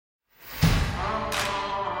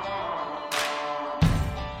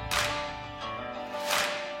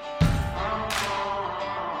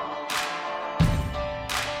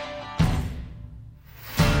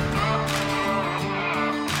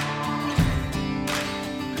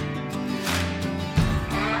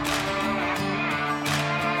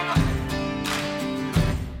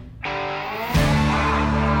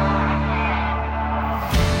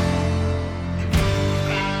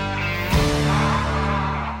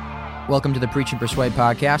Welcome to the Preach and Persuade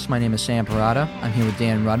podcast. My name is Sam Parada. I'm here with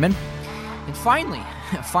Dan Rudman. And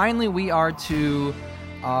finally we are to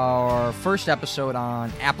our first episode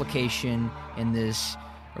on application in this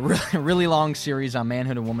really long series on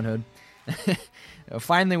manhood and womanhood.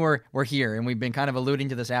 Finally, we're here, and we've been kind of alluding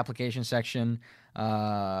to this application section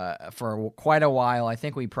for quite a while. I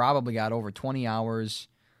think we probably got over 20 hours,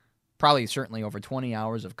 certainly over 20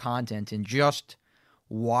 hours of content in just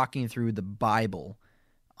walking through the Bible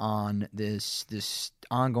on this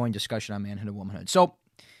ongoing discussion on manhood and womanhood. So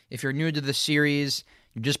if you're new to the series,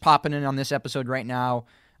 you're just popping in on this episode right now,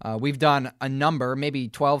 we've done a number, maybe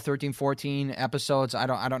 12, 13, 14 episodes. I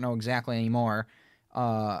don't know exactly anymore.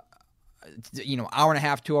 Hour and a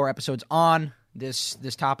half, 2 hour episodes on this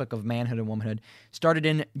topic of manhood and womanhood. Started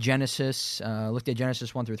in Genesis, looked at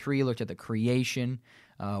Genesis 1 through 3, looked at the creation,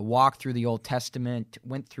 walked through the Old Testament,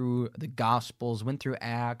 went through the Gospels, went through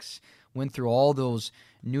Acts, went through all those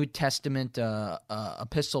New Testament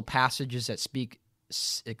epistle passages that speak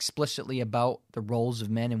explicitly about the roles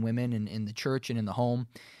of men and women in the church and in the home.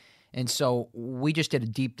 And so we just did a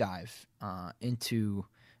deep dive into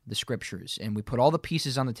the scriptures, and we put all the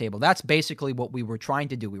pieces on the table. That's basically what we were trying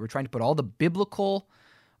to do. We were trying to put all the biblical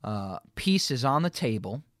pieces on the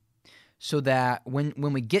table so that when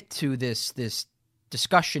we get to this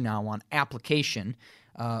discussion now on application,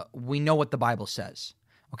 we know what the Bible says.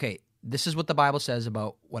 Okay, this is what the Bible says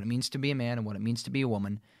about what it means to be a man and what it means to be a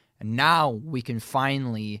woman. And now we can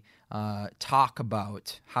finally talk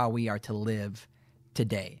about how we are to live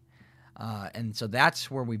today. And so that's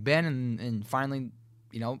where we've been, and finally,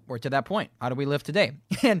 we're to that point. How do we live today?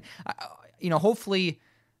 And, hopefully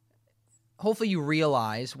you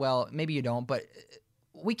realize, well, maybe you don't, but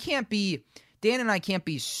Dan and I can't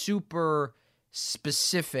be super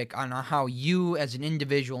specific on how you as an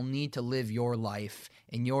individual need to live your life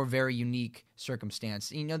in your very unique circumstance.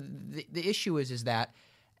 The issue is that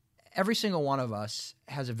every single one of us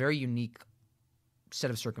has a very unique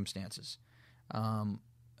set of circumstances.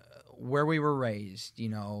 Where we were raised,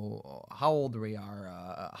 how old we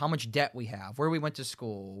are, how much debt we have, where we went to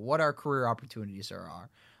school, what our career opportunities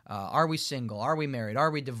are we single, are we married,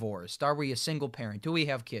 are we divorced, are we a single parent, do we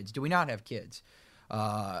have kids, do we not have kids?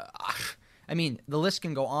 The list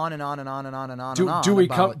can go on and on and on and on and on and on.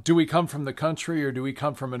 Do we come from the country, or do we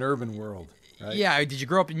come from an urban world? Right? Yeah, did you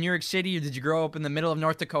grow up in New York City, or did you grow up in the middle of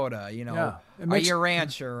North Dakota? Are you a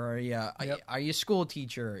rancher, or are you a school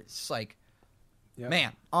teacher? It's like,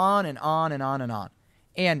 man, on and on and on and on.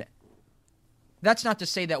 And that's not to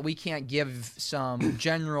say that we can't give some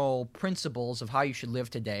general principles of how you should live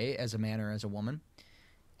today as a man or as a woman.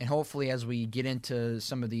 And hopefully as we get into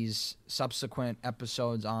some of these subsequent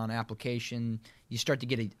episodes on application, you start to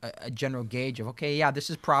get a general gauge of, okay, yeah, this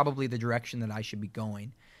is probably the direction that I should be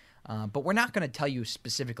going. But we're not going to tell you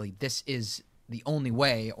specifically this is the only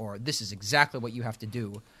way or this is exactly what you have to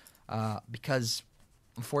do because,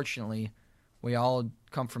 unfortunately, we all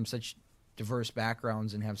come from such diverse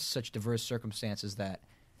backgrounds and have such diverse circumstances that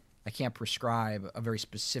I can't prescribe a very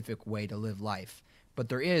specific way to live life. But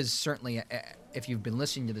there is certainly, if you've been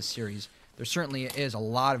listening to this series, there certainly is a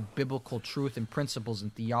lot of biblical truth and principles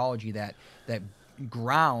and theology that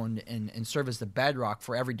ground and serve as the bedrock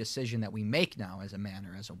for every decision that we make now as a man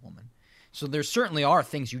or as a woman. So there certainly are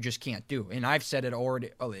things you just can't do. And I've said it over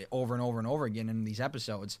and over and over again in these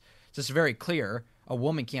episodes. It's just very clear. A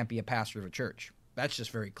woman can't be a pastor of a church. That's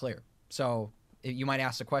just very clear. So you might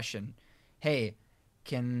ask the question, hey,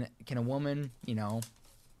 can a woman,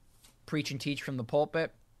 preach and teach from the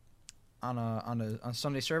pulpit on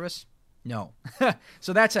Sunday service? No.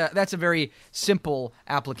 So that's a very simple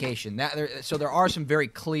application. So there are some very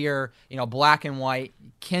clear, black and white,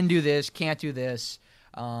 can do this, can't do this.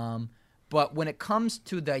 But when it comes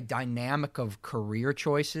to the dynamic of career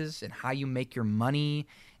choices and how you make your money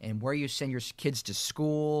and where you send your kids to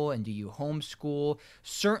school and do you homeschool,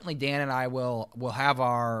 certainly Dan and I will have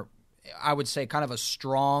our, I would say, kind of a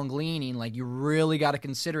strong leaning, like you really got to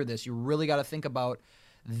consider this. You really got to think about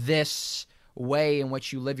this way in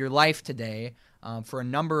which you live your life today for a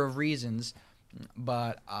number of reasons.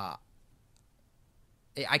 But I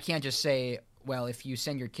can't just say, well, if you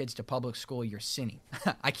send your kids to public school, you're sinning.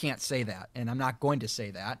 I can't say that, and I'm not going to say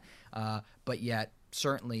that. But yet,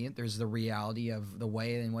 certainly, there's the reality of the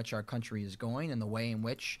way in which our country is going and the way in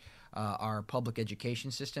which our public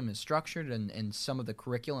education system is structured and some of the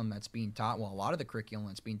curriculum that's being taught, well, a lot of the curriculum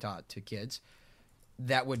that's being taught to kids,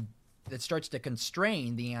 that starts to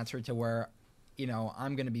constrain the answer to where,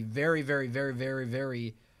 I'm going to be very, very, very, very,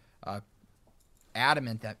 very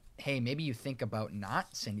adamant that, hey, maybe you think about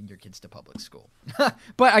not sending your kids to public school.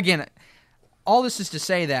 But again, all this is to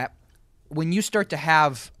say that when you start to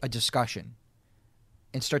have a discussion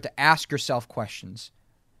and start to ask yourself questions,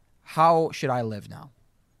 how should I live now?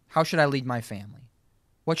 How should I lead my family?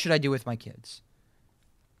 What should I do with my kids?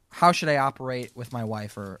 How should I operate with my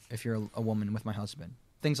wife, or if you're a woman, with my husband?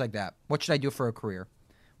 Things like that. What should I do for a career?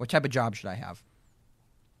 What type of job should I have?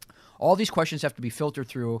 All these questions have to be filtered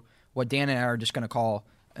through what Dan and I are just going to call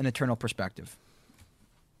an eternal perspective.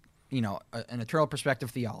 You know, an eternal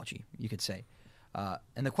perspective theology, you could say.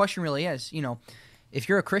 And the question really is, you know, if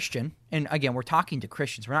you're a Christian, and again, we're talking to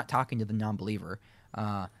Christians, we're not talking to the non-believer.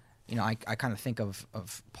 You know, I kind of think of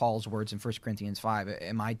Paul's words in 1 Corinthians 5.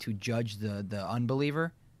 Am I to judge the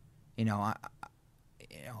unbeliever? You know,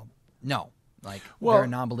 no. Like, they're a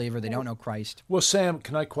non-believer. They don't know Christ. Well, Sam,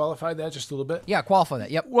 can I qualify that just a little bit? Yeah, qualify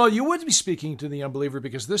that. Yep. Well, you would be speaking to the unbeliever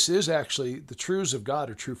because this is actually, the truths of God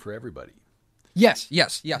are true for everybody. Yes.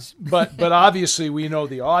 But obviously we know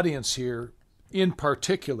the audience here in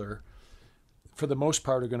particular, for the most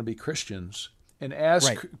part, are going to be Christians. And as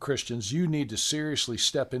Christians, you need to seriously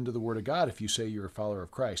step into the Word of God if you say you're a follower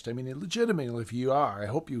of Christ. I mean, legitimately, if you are, I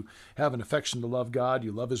hope you have an affection to love God,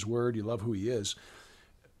 you love His Word, you love who He is,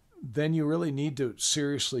 then you really need to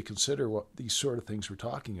seriously consider what these sort of things we're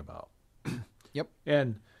talking about. Yep.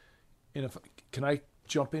 And if can I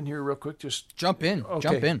jump in here real quick? Just jump in. Okay.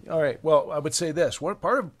 Jump in. All right. Well, I would say this. One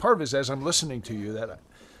part of it is, as I'm listening to you, that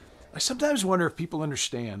I sometimes wonder if people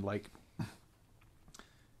understand, like,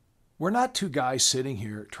 we're not two guys sitting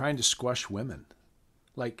here trying to squash women.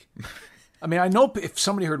 Like, I mean, I know if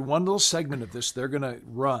somebody heard one little segment of this, they're going to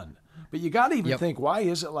run. But you got to even think, why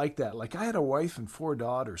is it like that? Like, I had a wife and 4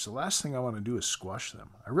 daughters. The last thing I want to do is squash them.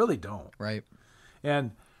 I really don't. Right.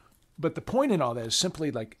 But the point in all that is simply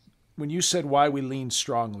like, when you said why we lean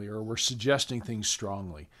strongly or we're suggesting things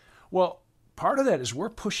strongly, well, part of that is we're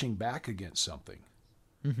pushing back against something.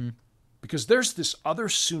 Mm-hmm. Because there's this other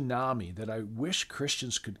tsunami that I wish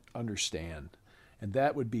Christians could understand. And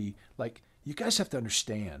that would be, like, you guys have to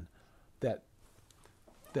understand that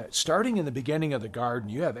starting in the beginning of the garden,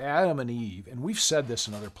 you have Adam and Eve, and we've said this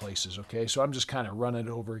in other places, okay? So I'm just kind of running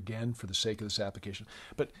it over again for the sake of this application.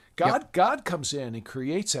 But God comes in and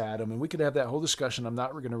creates Adam, and we could have that whole discussion. I'm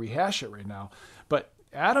not going to rehash it right now. But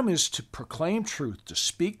Adam is to proclaim truth, to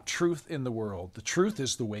speak truth in the world. The truth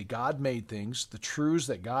is the way God made things, the truths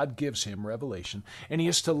that God gives him, revelation, and he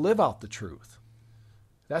is to live out the truth.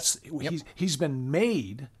 He's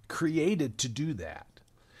been created to do that.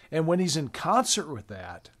 And when he's in concert with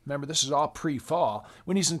that, remember this is all pre-fall,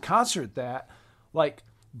 when he's in concert with that, like,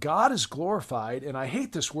 God is glorified, and I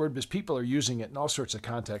hate this word because people are using it in all sorts of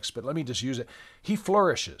contexts, but let me just use it. He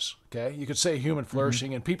flourishes, okay? You could say human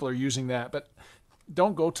flourishing, and people are using that, but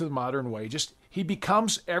don't go to the modern way. Just, he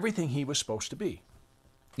becomes everything he was supposed to be.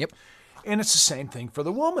 Yep. And it's the same thing for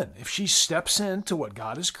the woman. If she steps into what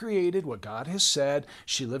God has created, what God has said,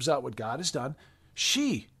 she lives out what God has done,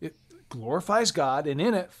 it glorifies God, and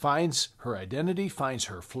in it finds her identity, finds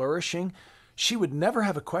her flourishing. She would never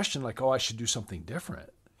have a question like, oh, I should do something different.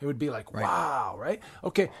 It would be like, wow, right?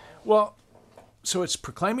 Okay, well, so it's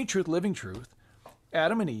proclaiming truth, living truth,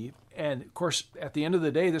 Adam and Eve. And, of course, at the end of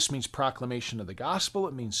the day, this means proclamation of the gospel.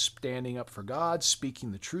 It means standing up for God,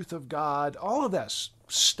 speaking the truth of God, all of that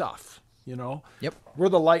stuff, you know? Yep. We're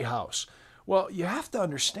the lighthouse. Well, you have to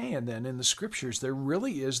understand then in the scriptures, there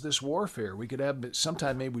really is this warfare. We could have,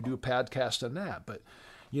 sometime maybe we do a podcast on that, but,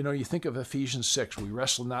 you know, you think of Ephesians 6, we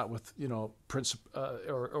wrestle not with, you know,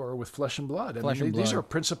 or with flesh and blood. These are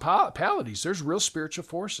principalities. There's real spiritual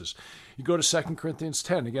forces. You go to 2 Corinthians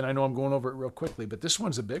 10. Again, I know I'm going over it real quickly, but this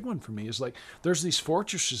one's a big one for me. Is like, there's these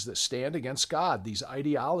fortresses that stand against God, these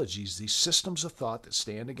ideologies, these systems of thought that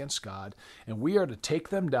stand against God, and we are to take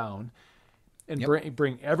them down and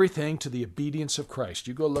bring everything to the obedience of Christ.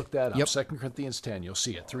 You go look that up, 2 Corinthians 10. You'll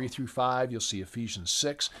see it, 3-5. You'll see Ephesians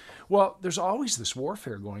 6. Well, there's always this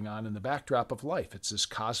warfare going on in the backdrop of life. It's this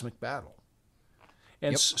cosmic battle.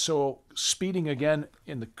 And so speeding again,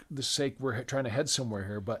 in the sake, we're trying to head somewhere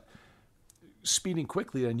here, but speeding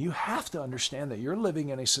quickly, then you have to understand that you're living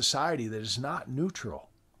in a society that is not neutral.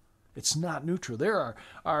 It's not neutral.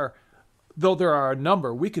 Though there are a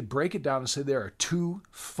number, we could break it down and say there are 2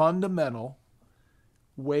 fundamental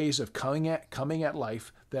ways of coming at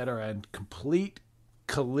life that are in complete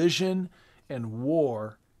collision and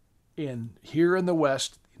war here in the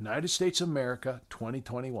West, United States of America,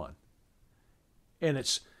 2021. And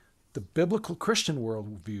it's the biblical Christian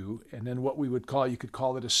worldview, and then what you could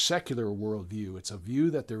call it a secular worldview. It's a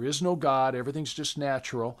view that there is no God, everything's just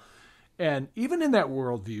natural. And even in that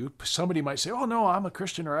worldview, somebody might say, oh, no, I'm a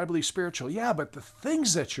Christian or I believe spiritual. Yeah, but the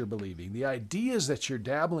things that you're believing, the ideas that you're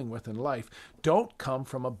dabbling with in life don't come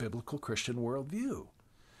from a biblical Christian worldview.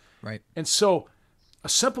 Right. And so a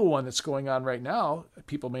simple one that's going on right now,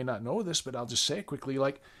 people may not know this, but I'll just say it quickly,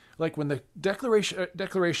 like when the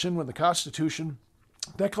Declaration, when the Constitution,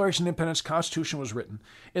 Declaration of Independence, Constitution was written,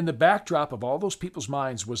 in the backdrop of all those people's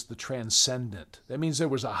minds was the transcendent. That means there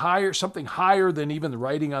was something higher than even the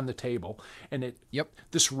writing on the table. And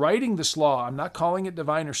this writing, this law, I'm not calling it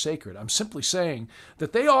divine or sacred. I'm simply saying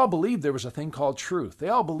that they all believed there was a thing called truth. They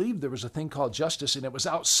all believed there was a thing called justice, and it was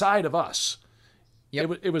outside of us.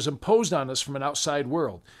 It was imposed on us from an outside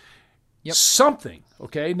world. Something,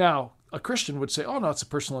 okay? Now, a Christian would say, oh, no, it's a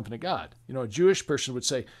personal, infinite God. A Jewish person would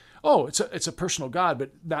say, oh, it's a personal God,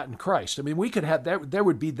 but not in Christ. I mean, we could have that. There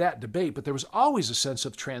would be that debate, but there was always a sense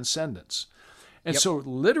of transcendence. And so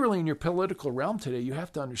literally in your political realm today, you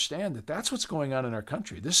have to understand that that's what's going on in our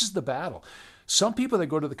country. This is the battle. Some people that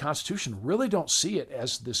go to the Constitution really don't see it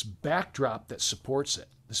as this backdrop that supports it,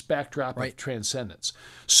 this backdrop of transcendence.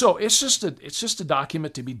 So it's just a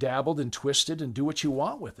document to be dabbled and twisted and do what you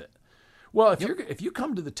want with it. Well, if you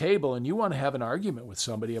come to the table and you want to have an argument with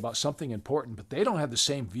somebody about something important, but they don't have the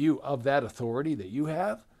same view of that authority that you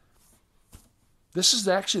have, this is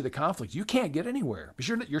actually the conflict. You can't get anywhere because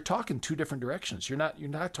you're talking two different directions. You're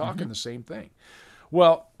not talking the same thing.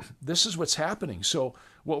 Well, this is what's happening. So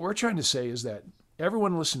what we're trying to say is that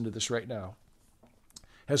everyone listening to this right now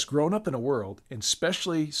has grown up in a world, and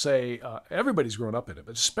especially say everybody's grown up in it,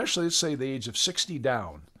 but especially let's say the age of 60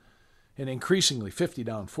 down. And increasingly 50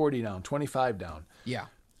 down, 40 down, 25 down. Yeah.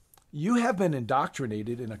 You have been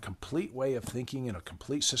indoctrinated in a complete way of thinking, in a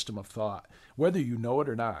complete system of thought, whether you know it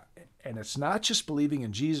or not. And it's not just believing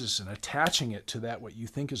in Jesus and attaching it to that what you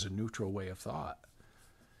think is a neutral way of thought.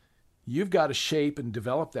 You've got to shape and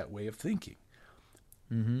develop that way of thinking.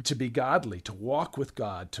 To be godly, to walk with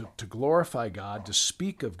God, to glorify God, to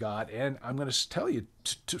speak of God, and I'm going to tell you,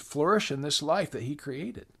 to flourish in this life that He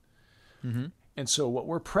created. And so what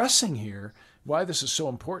we're pressing here, why this is so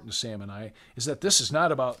important to Sam and I, is that this is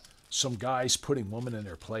not about some guys putting women in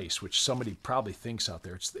their place, which somebody probably thinks out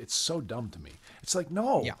there. It's so dumb to me. It's like,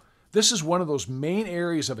 no, this is one of those main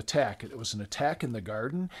areas of attack. It was an attack in the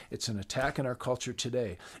garden. It's an attack in our culture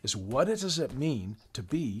today, is what does it mean to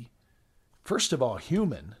be, first of all,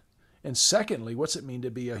 human, and secondly, what's it mean to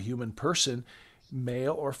be a human person,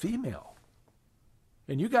 male or female?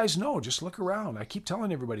 And you guys know, just look around. I keep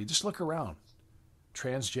telling everybody, just look around.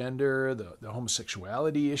 Transgender, the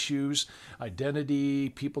homosexuality issues, identity,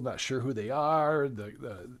 people not sure who they are,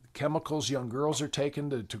 the chemicals young girls are taking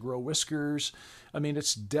to grow whiskers. I mean,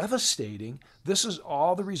 it's devastating. This is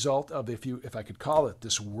all the result of, if I could call it,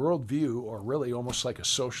 this worldview, or really almost like a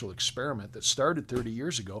social experiment that started 30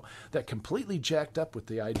 years ago that completely jacked up with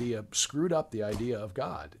the idea, screwed up the idea of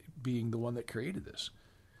God being the one that created this.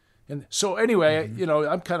 And so anyway,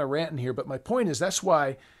 I'm kind of ranting here, but my point is that's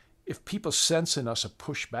why if people sense in us a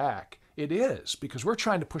pushback, it is because we're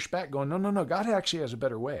trying to push back going, no, God actually has a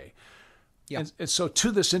better way. Yeah. And so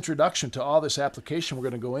to this introduction to all this application we're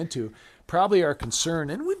going to go into, probably our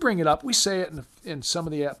concern, and we bring it up, we say it in some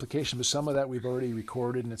of the application, but some of that we've already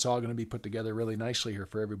recorded and it's all going to be put together really nicely here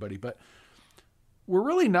for everybody. But we're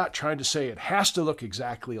really not trying to say it has to look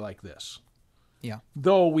exactly like this. Yeah.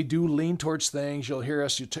 Though we do lean towards things. You'll hear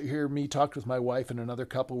hear me talk with my wife and another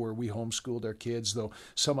couple where we homeschooled our kids, though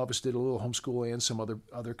some of us did a little homeschool and some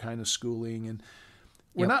other kind of schooling. And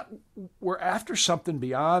we're after something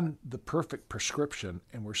beyond the perfect prescription.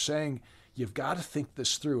 And we're saying, you've got to think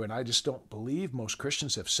this through. And I just don't believe most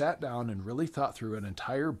Christians have sat down and really thought through an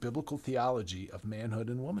entire biblical theology of manhood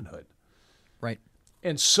and womanhood. Right.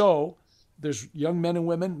 And so there's young men and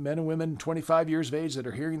women 25 years of age that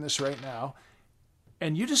are hearing this right now.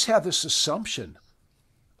 And you just have this assumption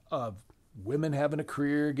of women having a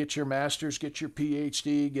career, get your master's, get your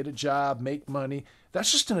PhD, get a job, make money.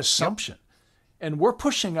 That's just an assumption. And we're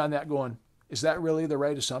pushing on that going, is that really the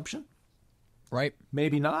right assumption? Right.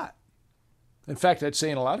 Maybe not. In fact, I'd say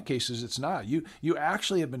in a lot of cases it's not. You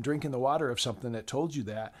actually have been drinking the water of something that told you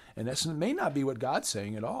that, and that may not be what God's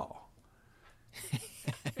saying at all.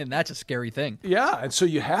 And that's a scary thing. Yeah, and so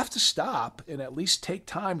you have to stop and at least take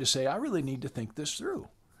time to say, I really need to think this through.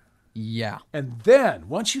 Yeah. And then,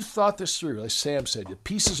 once you've thought this through, like Sam said, the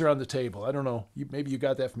pieces are on the table. I don't know, maybe you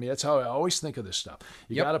got that from me. That's how I always think of this stuff.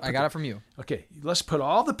 I got it from you. Okay, let's put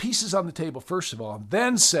all the pieces on the table first of all, and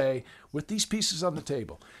then say, with these pieces on the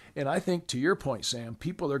table. And I think, to your point, Sam,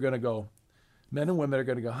 people are going to go, men and women are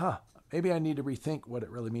going to go, maybe I need to rethink what it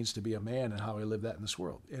really means to be a man and how I live that in this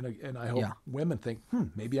world. And I hope women think,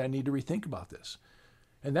 maybe I need to rethink about this.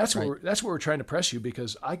 And that's right. What we're trying to press you,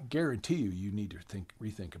 because I guarantee you need to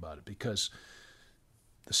rethink about it, because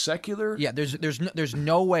the secular. Yeah, there's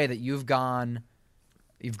no way that you've grown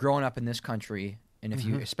up in this country And if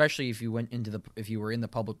you, especially if you if you were in the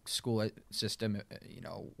public school system,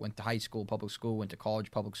 went to high school, public school, went to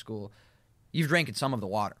college, public school, you've drank in some of the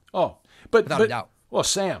water. Oh, but without a doubt. Well,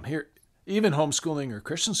 Sam, here, even homeschooling or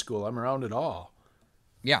Christian school, I'm around it all.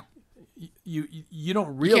 Yeah. You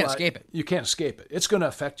don't realize. You can't escape it. You can't escape it. It's going to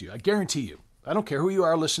affect you. I guarantee you. I don't care who you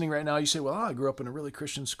are listening right now. You say, well, I grew up in a really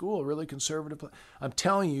Christian school, a really conservative. I'm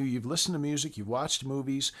telling you, you've listened to music, you've watched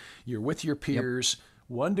movies, you're with your peers. Yep.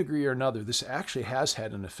 One degree or another, this actually has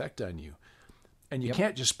had an effect on you. And you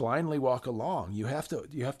can't just blindly walk along. You have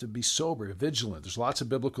to be sober, vigilant. There's lots of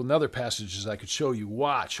biblical and other passages I could show you.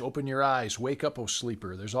 Watch, open your eyes, wake up, O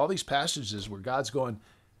sleeper. There's all these passages where God's going,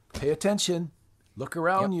 pay attention, look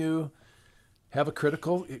around you. Have a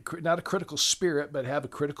critical, not a critical spirit, but have a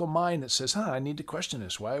critical mind that says, I need to question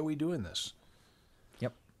this. Why are we doing this?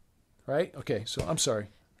 Yep. Right? Okay, so I'm sorry.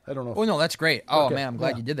 I don't know. Oh, no, that's great. Oh, okay. Man, I'm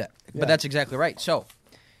glad you did that. But that's exactly right. So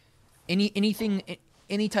any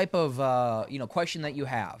type of question that you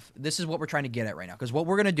have, this is what we're trying to get at right now. Because what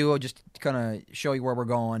we're going to do, just to kind of show you where we're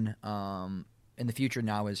going in the future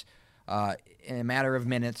now is in a matter of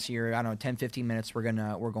minutes here, I don't know, 10, 15 minutes, we're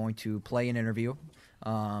going to play an interview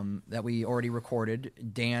that we already recorded,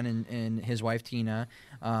 Dan and his wife Tina,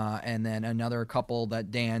 and then another couple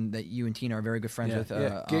that you and Tina are very good friends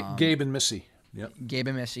with. Gabe and Missy. Yep. Gabe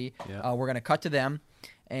and Missy. Yep. We're going to cut to them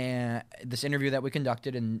and this interview that we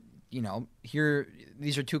conducted, and here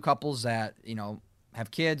these are two couples that have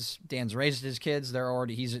kids. Dan's raised his kids.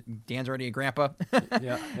 Dan's already a grandpa.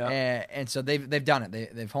 And so they've done it.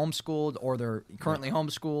 They've homeschooled, or they're currently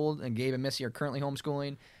homeschooled, and Gabe and Missy are currently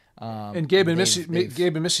homeschooling. And Gabe and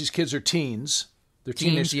Missy's kids are teens. They're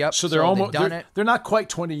teens, yep. So they're almost they're not quite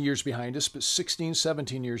 20 years behind us, but 16,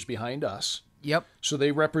 17 years behind us. Yep. So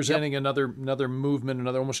they're representing another movement,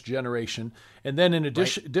 another almost generation. And then in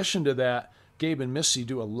addition to that, Gabe and Missy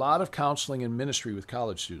do a lot of counseling and ministry with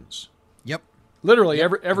college students. Yep. Literally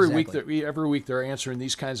every week they're answering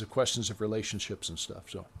these kinds of questions of relationships and stuff.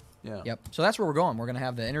 So yeah. Yep. So that's where we're going. We're going to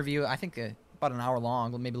have the interview. I think about an hour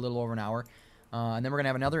long, maybe a little over an hour. And then we're going to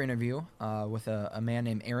have another interview with a man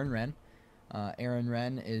named Aaron Renn. Aaron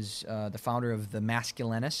Renn is the founder of The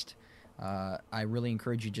Masculinist. I really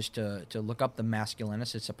encourage you just to look up The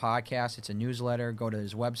Masculinist. It's a podcast. It's a newsletter. Go to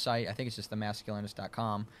his website. I think it's just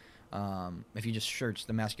themasculinist.com. If you just search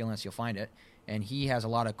The Masculinist, you'll find it. And he has a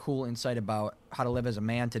lot of cool insight about how to live as a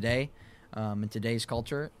man today in today's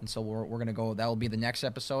culture. And so we're going to go – that will be the next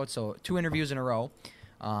episode. So 2 interviews in a row.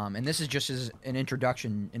 And this is just as an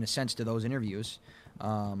introduction, in a sense, to those interviews,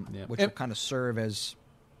 which will kind of serve as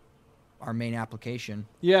our main application.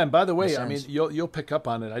 Yeah, and by the way, I mean, you'll pick up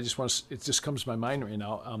on it. It just comes to my mind right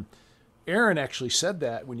now. Aaron actually said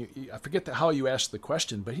that I forget how you asked the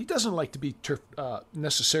question, but he doesn't like to be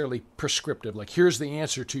necessarily prescriptive. Like, here's the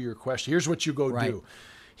answer to your question. Here's what you go do.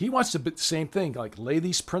 He wants to be the same thing, like lay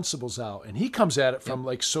these principles out, and he comes at it from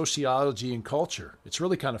like sociology and culture. It's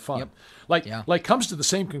really kind of fun. Like comes to the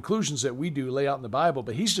same conclusions that we do lay out in the Bible,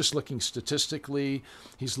 but he's just looking statistically.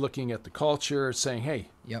 He's looking at the culture, saying, "Hey,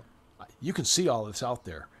 you can see all this out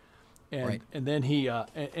there," and then he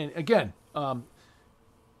and again.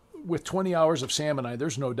 With 20 hours of Sam and I,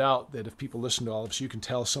 there's no doubt that if people listen to all of us, you can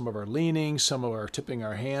tell some of our leanings, some of our tipping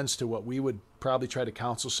our hands to what we would probably try to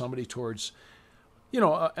counsel somebody towards,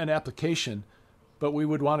 an application. But we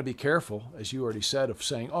would want to be careful, as you already said, of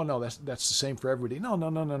saying, "Oh no, that's the same for everybody." No.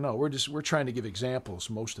 We're trying to give examples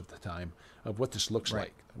most of the time of what this looks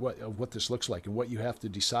like, what this looks like, and what you have to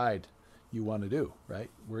decide you want to do,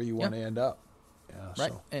 right? Where you want to end up. Yeah,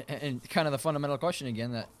 right. So. And kind of the fundamental question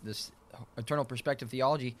again, that this eternal perspective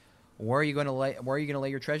theology. Where are you going to lay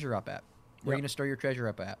your treasure up at? Where are you going to store your treasure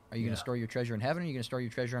up at? Are you going to store your treasure in heaven, or are you going to store your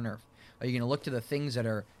treasure on earth? Are you going to look to the things that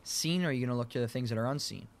are seen, or are you going to look to the things that are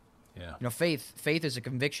unseen? Yeah. Faith is a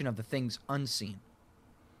conviction of the things unseen.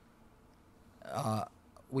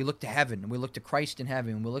 We look to heaven. We look to Christ in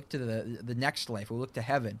heaven. We look to the next life. We look to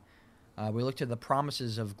heaven. We look to the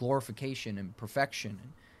promises of glorification and perfection.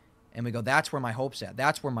 And we go, that's where my hope's at.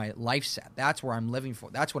 That's where my life's at. That's where I'm living for.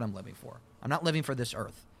 That's what I'm living for. I'm not living for this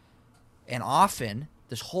earth. And often,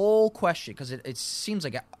 this whole question, because it seems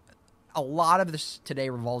like a lot of this today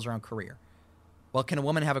revolves around career. Well, can a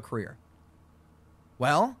woman have a career?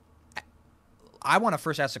 Well, I want to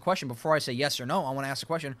first ask the question, before I say yes or no, I want to ask the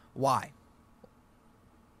question, why?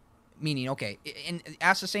 Meaning, okay, and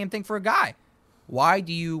ask the same thing for a guy. Why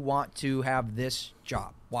do you want to have this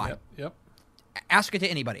job? Why? Yep. Ask it to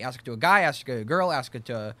anybody. Ask it to a guy, ask it to a girl, ask it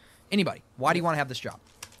to anybody. Why do you want to have this job?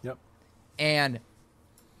 Yep. And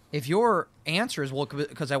if your answer is, well,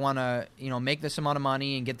 because I want to, make this amount of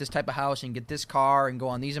money and get this type of house and get this car and go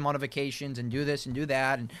on these amount of vacations and do this and do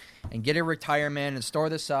that and get a retirement and store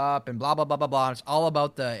this up and blah, blah, blah, blah, blah. It's all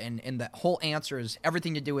about and the whole answer is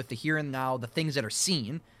everything to do with the here and now, the things that are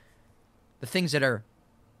seen, the things that are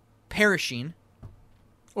perishing.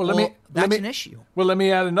 Well, that's an issue. Well, let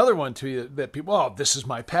me add another one to you that people, this is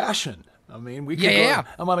my passion. I mean, we could go,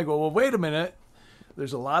 I'm going to go, well, wait a minute.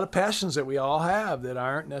 There's a lot of passions that we all have that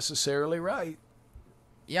aren't necessarily right.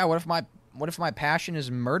 Yeah, what if my passion is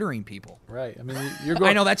murdering people? Right. I mean, you're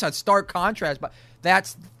going. I know that's a stark contrast, but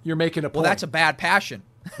you're making a point. Well, that's a bad passion.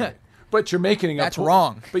 Right. But you're making a point. That's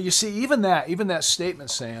wrong. But you see, even that statement,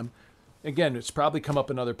 Sam, again, it's probably come up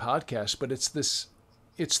in other podcasts, but it's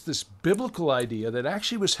this biblical idea that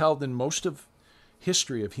actually was held in most of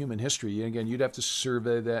history, of human history. And again, you'd have to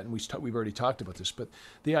survey that, and we've already talked about this. But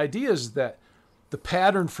the idea is that the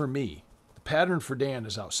pattern for me, the pattern for Dan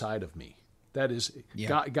is outside of me. That is,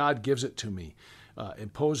 God gives it to me,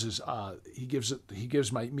 imposes. He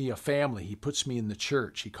gives me a family. He puts me in the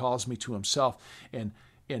church. He calls me to Himself, and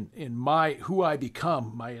who I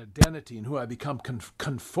become, my identity, and who I become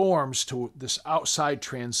conforms to this outside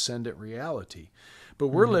transcendent reality. But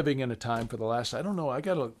we're living in a time for the last, I don't know, I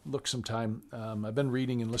got to look sometime. I've been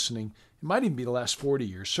reading and listening. It might even be the last 40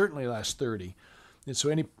 years, certainly the last 30. And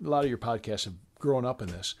so a lot of your podcasts have grown up in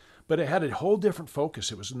this, but it had a whole different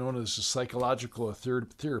focus. It was known as the psychological or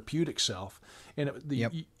therapeutic self, and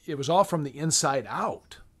it was all from the inside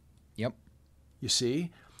out. Yep. You see,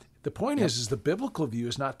 the point is the biblical view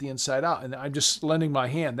is not the inside out, and I'm just lending my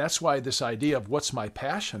hand. That's why this idea of what's my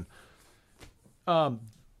passion.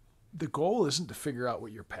 The goal isn't to figure out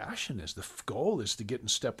what your passion is. The goal is to get in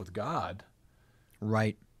step with God.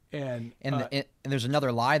 Right. And there's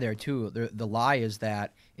another lie there too. The lie is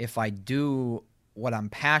that if I do what I'm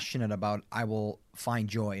passionate about, I will find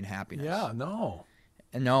joy and happiness. Yeah, no.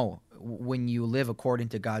 And no, when you live according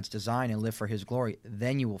to God's design and live for His glory,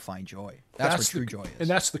 then you will find joy. That's what true joy is. And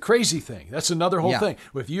that's the crazy thing. That's another whole thing.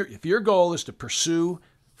 If your goal is to pursue,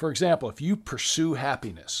 for example, if you pursue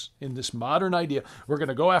happiness in this modern idea, we're going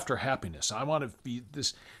to go after happiness. I want to be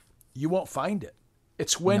this. You won't find it.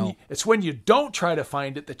 It's when you don't try to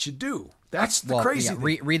find it that you do. That's the crazy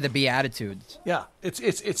thing. Read the Beatitudes. Yeah,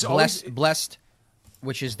 it's blessed,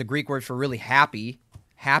 which is the Greek word for really happy.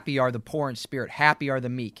 Happy are the poor in spirit. Happy are the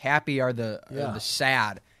meek. Happy are the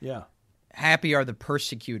sad. Yeah. Happy are the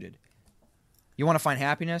persecuted. You want to find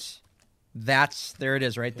happiness? There it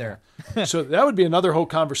is right there. So that would be another whole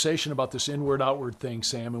conversation about this inward-outward thing,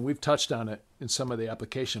 Sam, and we've touched on it in some of the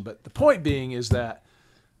application. But the point being is that,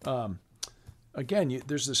 again,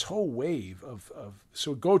 there's this whole wave of.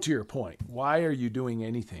 So go to your point. Why are you doing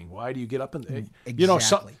anything? Why do you get up in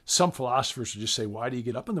Exactly. Some philosophers would just say, why do you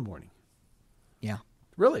get up in the morning? Yeah.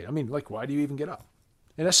 Really? I mean, why do you even get up?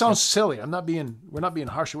 And that sounds silly. We're not being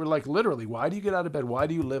harsh. We're like, literally, why do you get out of bed? Why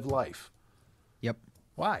do you live life? Yep.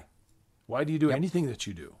 Why? Why do you do anything that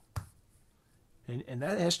you do? And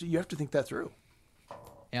that you have to think that through.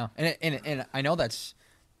 Yeah. And I know that's,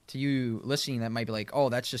 to you listening, that might be like, oh,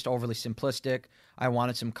 that's just overly simplistic. I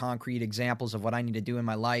wanted some concrete examples of what I need to do in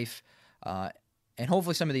my life. And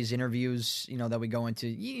hopefully some of these interviews, that we go into,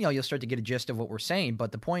 you'll start to get a gist of what we're saying.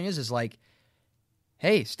 But the point is like,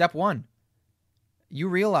 hey, step one, you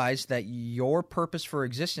realize that your purpose for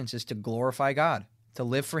existence is to glorify God, to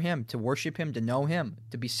live for Him, to worship Him, to know Him,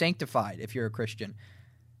 to be sanctified if you're a Christian,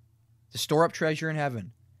 to store up treasure in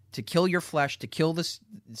heaven, to kill your flesh, to kill this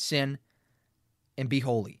sin, and be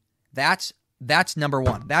holy. That's number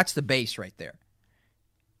one. That's the base right there.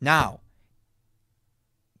 Now,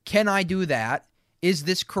 can I do that? Is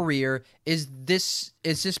this career? Is this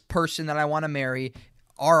person that I want to marry?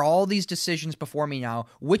 Are all these decisions before me now?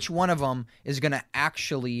 Which one of them is going to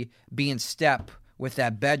actually be in step with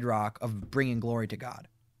that bedrock of bringing glory to God?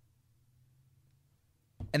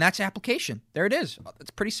 And that's application. There it is.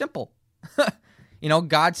 It's pretty simple.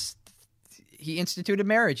 He instituted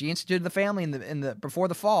marriage. He instituted the family in the before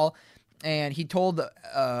the fall, and He told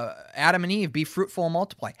Adam and Eve, be fruitful and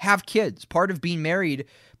multiply, have kids. Part of being married,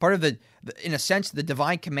 part of the in a sense, the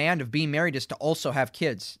divine command of being married is to also have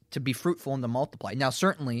kids, to be fruitful and to multiply. Now,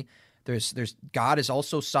 certainly, there's God is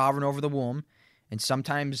also sovereign over the womb, and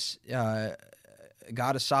sometimes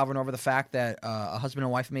God is sovereign over the fact that a husband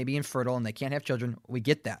and wife may be infertile and they can't have children. We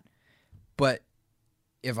get that. But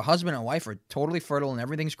if a husband and wife are totally fertile and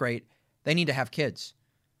everything's great, they need to have kids.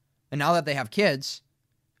 And now that they have kids,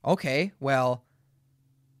 okay, well,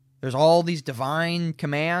 there's all these divine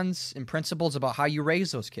commands and principles about how you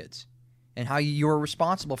raise those kids and how you're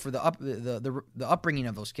responsible for the upbringing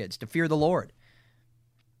of those kids, to fear the Lord.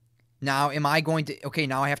 Now, am I going to, okay,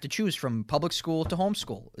 now I have to choose from public school to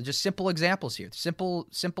homeschool. Just simple examples here. Simple,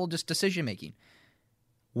 just decision making.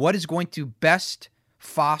 What is going to best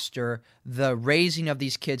foster the raising of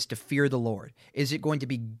these kids to fear the Lord? Is it going to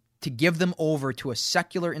be to give them over to a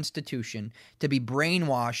secular institution to be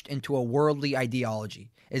brainwashed into a worldly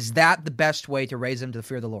ideology? Is that the best way to raise them to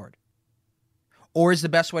fear the Lord? Or is the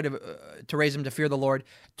best way to raise them to fear the Lord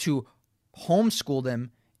to homeschool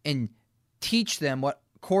them and teach them what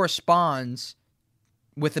corresponds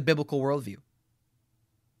with the biblical worldview?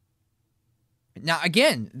 Now,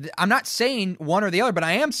 again, I'm not saying one or the other, but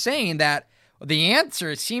I am saying that the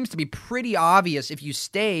answer seems to be pretty obvious if you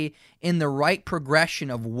stay in the right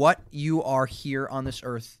progression of what you are here on this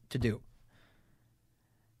earth to do.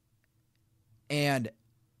 And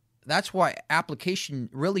that's why application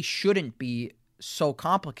really shouldn't be so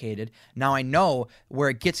complicated. Now, I know where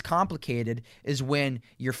it gets complicated is when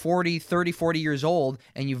you're 40 years old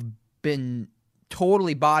and you've been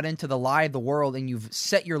totally bought into the lie of the world and you've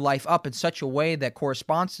set your life up in such a way that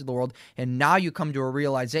corresponds to the world, and now you come to a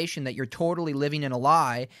realization that you're totally living in a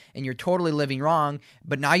lie and you're totally living wrong,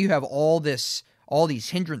 but now you have all these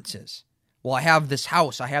hindrances. Well, I have this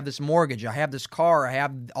house, I have this mortgage, I have this car, I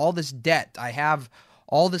have all this debt, I have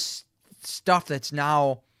all this stuff that's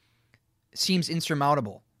now seems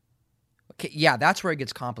insurmountable. Okay, yeah, that's where it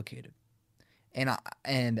gets complicated.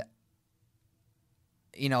 And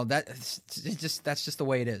you know, that's just the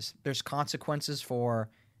way it is. There's consequences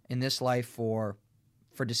in this life for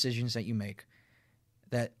decisions that you make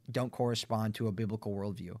that don't correspond to a biblical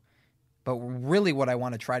worldview. But really what I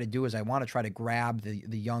want to try to do is I want to try to grab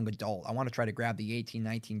the young adult. I want to try to grab the 18,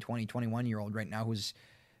 19, 20, 21-year-old right now who's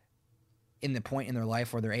in the point in their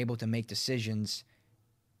life where they're able to make decisions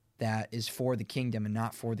that is for the kingdom and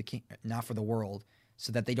not for the world,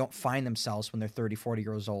 so that they don't find themselves when they're 30, 40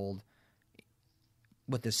 years old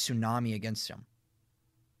with this tsunami against them.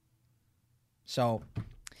 So,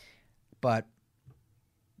 but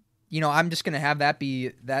you know, I'm just going to have that be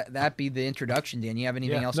the introduction. Dan, you have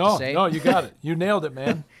anything else to say? No, you got it. You nailed it,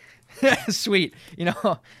 man. Sweet. You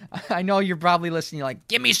know, I know you're probably listening. You're like,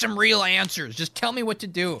 give me some real answers. Just tell me what to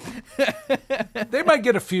do. They might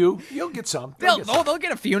get a few. You'll get some. They'll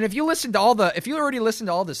get a few. And if you already listened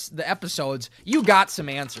to all the episodes, you got some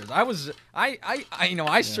answers.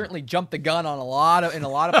 I certainly jumped the gun on in a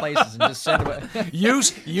lot of places and just said what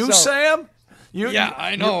Sam.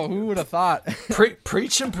 I know. Who would have thought?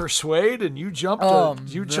 Preach and persuade, and you jumped.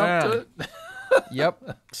 Jumped.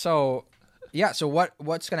 Yep. So. Yeah, so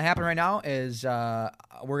what's going to happen right now is we're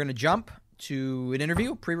going to jump to an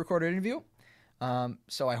interview, pre-recorded interview.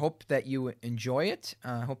 So I hope that you enjoy it.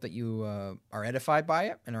 I hope that you are edified by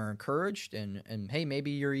it and are encouraged. And hey,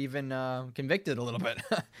 maybe you're even convicted a little bit.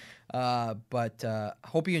 But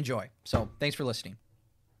hope you enjoy. So thanks for listening.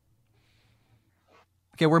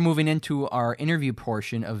 Okay, we're moving into our interview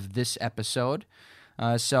portion of this episode.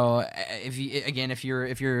 So if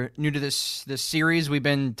you're new to this series, we've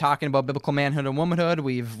been talking about biblical manhood and womanhood.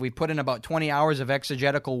 We've put in about 20 hours of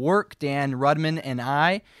exegetical work, Dan Rudman and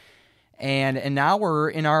I, and now we're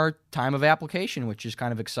in our time of application, which is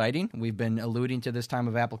kind of exciting. We've been alluding to this time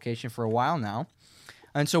of application for a while now,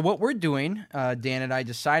 and so what we're doing, Dan and I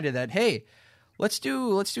decided that hey, let's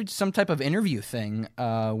do some type of interview thing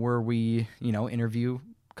where we interview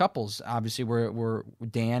couples. Obviously, we're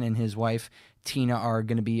Dan and his wife Tina are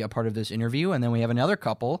going to be a part of this interview, and then we have another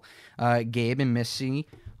couple, Gabe and Missy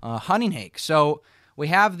Hunninghake. So we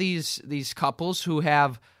have these couples who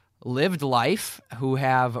have lived life, who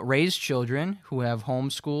have raised children, who have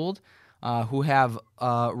homeschooled, who have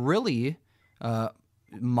really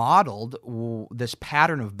modeled this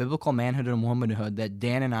pattern of biblical manhood and womanhood that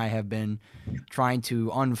Dan and I have been trying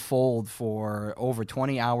to unfold for over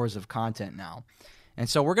 20 hours of content now. And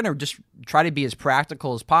so we're going to just try to be as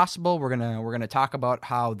practical as possible. We're going to talk about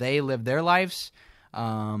how they live their lives,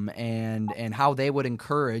 and how they would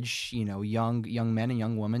encourage young men and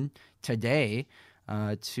young women today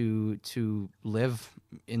to live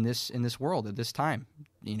in this world at this time,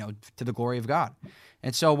 to the glory of God.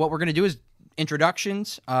 And so what we're going to do is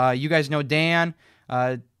introductions. You guys know Dan,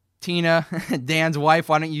 Tina, Dan's wife.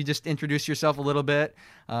 Why don't you just introduce yourself a little bit?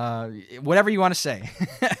 Whatever you want to say.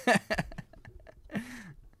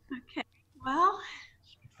 Okay. Well,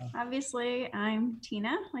 obviously I'm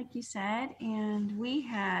Tina, like you said, and we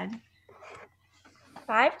had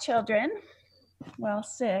 5 children. Well,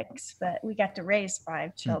 6, but we got to raise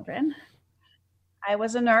 5 children. I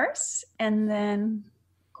was a nurse, and then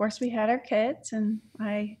of course we had our kids, and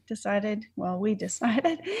we decided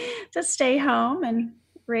to stay home and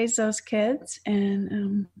raise those kids,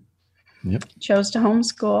 and chose to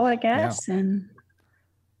homeschool, I guess. Yeah. And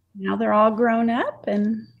now they're all grown up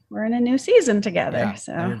and we're in a new season together. Yeah,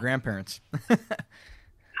 So and your grandparents.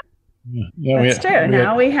 Yeah, that's true.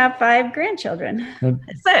 Now we have 5 grandchildren.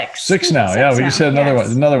 Six. Six now. Six We just had another yes.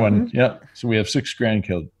 one. Another one. Mhm. Yeah. So we have 6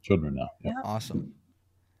 grandchildren now. Yeah. Awesome.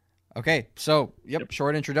 Okay, so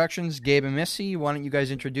short introductions. Gabe and Missy, why don't you guys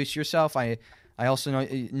introduce yourself? I also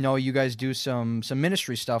know you guys do some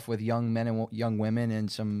ministry stuff with young men and young women, and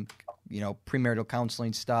some premarital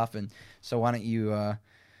counseling stuff. And so why don't you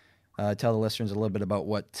tell the listeners a little bit about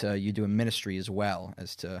what you do in ministry as well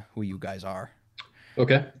as to who you guys are.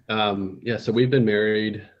 Okay. So we've been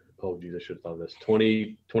married. Oh, geez, I should have thought of this.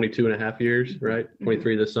 22 and a half years, right?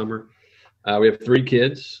 23 this summer. We have 3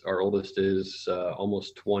 kids. Our oldest is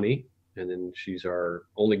almost 20, and then she's our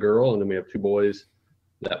only girl. And then we have 2 boys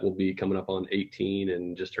that will be coming up on 18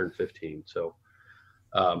 and just turned 15. So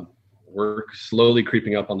we're slowly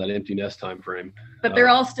creeping up on that empty nest time frame. But they're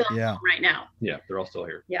all still Yeah. home right now. Yeah, they're all still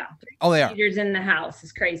here. Yeah. Oh, they are. Teenagers in the house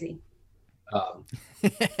is crazy.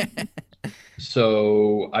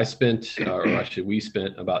 So I spent, or actually we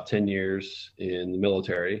spent about 10 years in the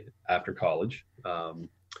military after college.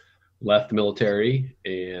 Left the military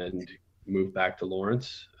and moved back to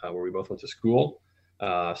Lawrence, where we both went to school,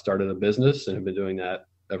 started a business, and have been doing that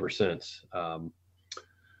ever since.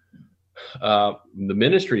 The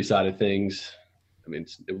ministry side of things, I mean,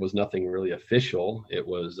 it was nothing really official. It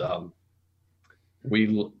was,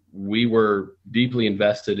 we were deeply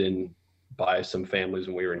invested in by some families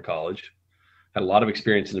when we were in college. Had a lot of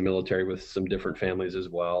experience in the military with some different families as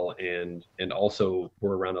well, and also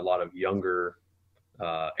were around a lot of younger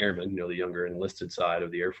airmen, the younger enlisted side of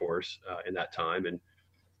the Air Force in that time, and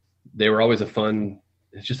they were always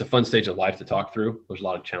it's just a fun stage of life to talk through. There's a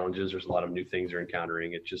lot of challenges. There's a lot of new things they're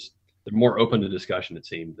encountering. They're more open to discussion, it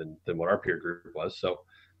seemed, than what our peer group was. So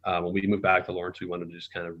when we moved back to Lawrence, we wanted to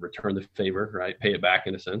just kind of return the favor, right? Pay it back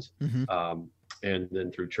in a sense. Mm-hmm. And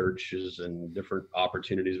then through churches and different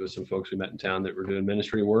opportunities with some folks we met in town that were doing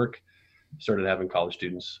ministry work, started having college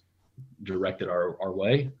students directed our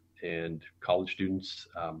way. And college students,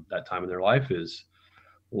 that time in their life is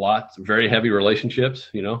very heavy relationships.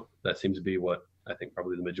 That seems to be what I think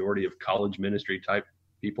probably the majority of college ministry type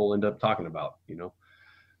people end up talking about.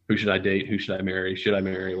 Who should I date? Who should I marry? Should I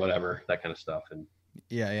marry? Whatever, that kind of stuff. And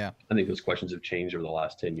yeah, I think those questions have changed over the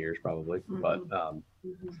last 10 years probably. Mm-hmm. But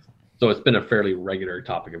so it's been a fairly regular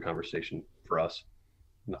topic of conversation for us.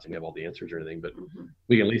 I'm not saying we have all the answers or anything, but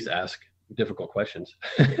we can at least ask difficult questions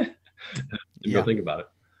and go think about it.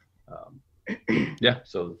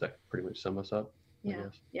 So does that pretty much sum us up?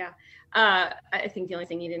 Yeah. I think the only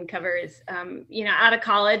thing you didn't cover is, out of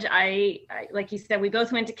college, I like you said, we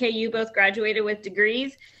both went to KU, both graduated with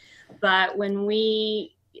degrees. But when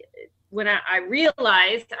I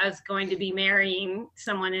realized I was going to be marrying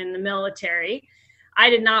someone in the military, I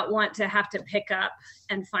did not want to have to pick up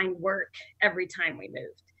and find work every time we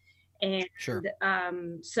moved. And sure.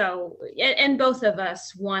 So both of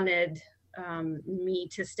us wanted me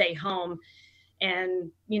to stay home and,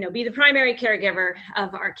 be the primary caregiver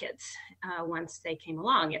of our kids once they came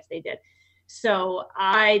along, if they did. So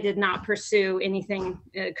I did not pursue anything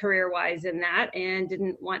career-wise in that and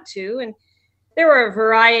didn't want to. And there were a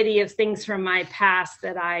variety of things from my past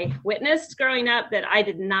that I witnessed growing up that I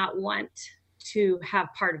did not want to have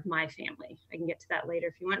part of my family. I can get to that later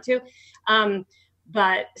if you want to.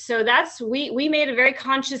 But so we made a very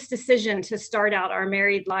conscious decision to start out our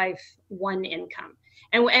married life one income.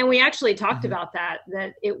 And we actually talked about that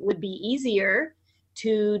it would be easier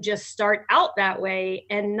to just start out that way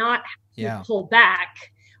and not have to pull back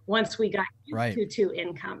once we got to 2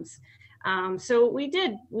 incomes. So we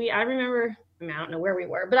did. I remember, I don't know where we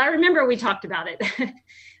were, but I remember we talked about it.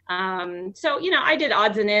 So, I did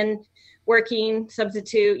odds and ends, working,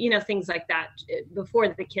 substitute, things like that before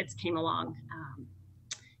the kids came along.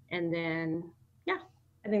 And then,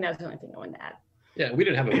 I think that's the only thing I wanted to add. Yeah, we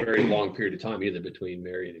didn't have a very long period of time either between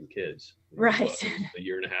married and kids. Right. A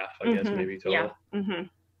year and a half, I guess, maybe total. Yeah. Mm-hmm.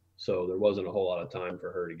 So there wasn't a whole lot of time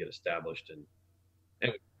for her to get established and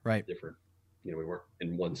different. We weren't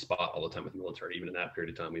in one spot all the time with the military. Even in that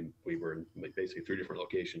period of time, we were in basically 3 different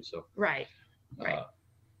locations. So right.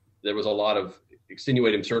 There was a lot of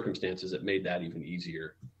extenuating circumstances that made that even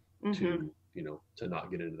easier to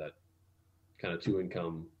not get into that kind of 2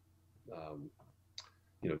 income,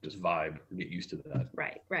 just vibe, get used to that.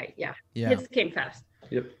 Right. Yeah. Kids came fast.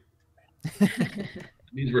 Yep. It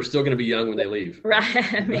means we're still going to be young when they leave.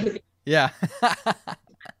 Right. Maybe. Yeah.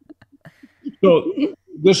 So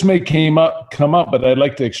this may come up, but I'd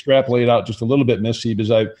like to extrapolate out just a little bit, Missy,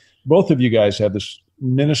 because both of you guys have this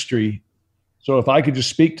ministry. So if I could just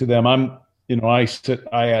speak to them, I'm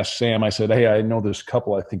I asked Sam, I said, hey, I know this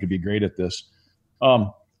couple I think would be great at this.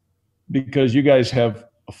 Because you guys have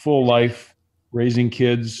a full life, raising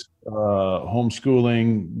kids,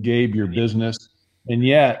 homeschooling, Gabe, your business, and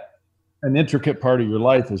yet an intricate part of your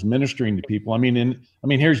life is ministering to people. I mean,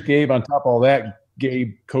 here's Gabe. On top of all that,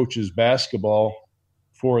 Gabe coaches basketball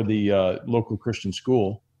for the local Christian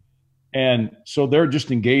school. And so they're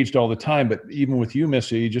just engaged all the time. But even with you,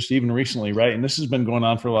 Missy, just even recently, right? And this has been going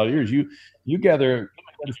on for a lot of years. You gather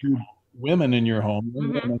quite a few women in your home,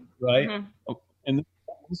 right? Mm-hmm. In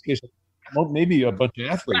this case, maybe a bunch of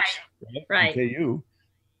athletes, right? KU.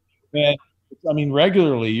 And I mean,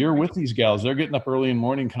 regularly you're with these gals. They're getting up early in the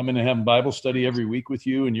morning, coming and having Bible study every week with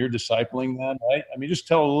you, and you're discipling them, right? I mean, just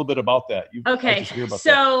tell a little bit about that.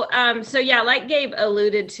 So yeah, like Gabe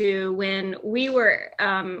alluded to, when we were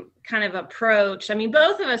kind of approached, I mean,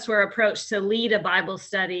 both of us were approached to lead a Bible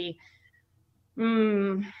study.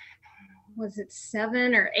 Was it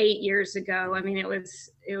 7 or 8 years ago? I mean, it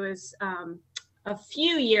was a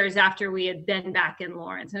few years after we had been back in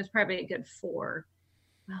Lawrence. It was probably a good 4.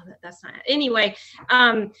 Well, that's not it. Anyway.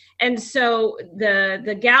 And so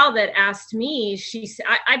the gal that asked me, she said,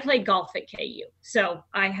 I played golf at KU. So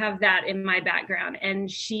I have that in my background. And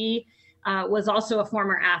she was also a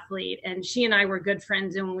former athlete, and she and I were good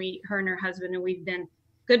friends, and her and her husband, and we've been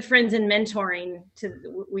good friends in mentoring.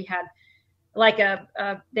 We had like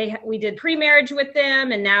we did pre-marriage with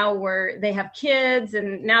them, and now they have kids,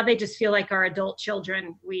 and now they just feel like our adult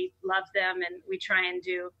children. We love them, and we try and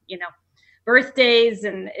do, birthdays,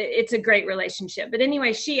 and it's a great relationship. But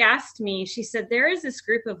anyway, she asked me, she said, there is this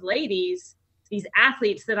group of ladies, these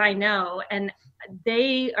athletes that I know, and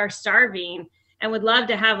they are starving and would love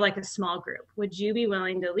to have like a small group. Would you be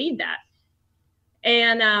willing to lead that?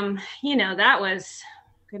 And, that was,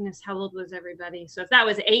 goodness, how old was everybody? So if that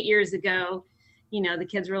was 8 years ago, the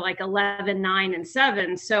kids were like 11, 9, and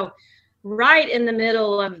 7. So right in the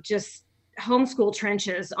middle of just homeschool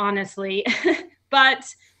trenches, honestly. But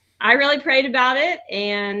I really prayed about it.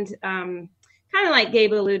 And kind of like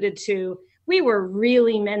Gabe alluded to, we were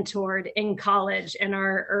really mentored in college in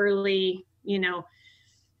our early,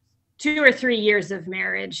 2 or 3 years of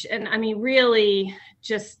marriage. And I mean, really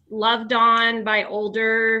just loved on by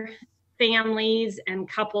older families and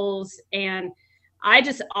couples. And I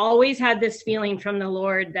just always had this feeling from the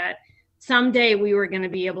Lord that someday we were going to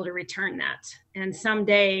be able to return that. And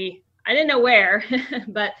someday, I didn't know where,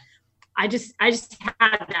 but I just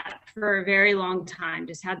had that for a very long time,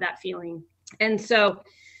 just had that feeling. And so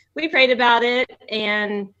we prayed about it,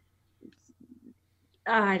 and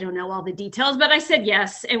I don't know all the details, but I said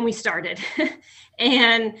yes, and we started.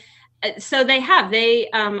 And so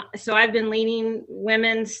so I've been leading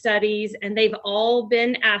women's studies, and they've all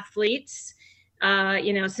been athletes,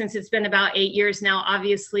 since it's been about 8 years now.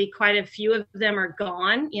 Obviously, quite a few of them are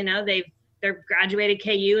gone. They're graduated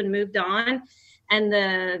KU and moved on, and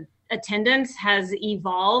the attendance has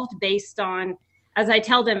evolved based on, as I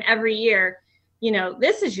tell them every year,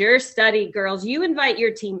 this is your study, girls. You invite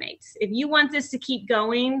your teammates. If you want this to keep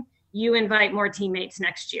going, you invite more teammates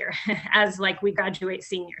next year as like we graduate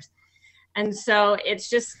seniors. And so it's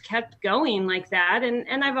just kept going like that.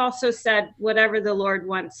 And I've also said, whatever the Lord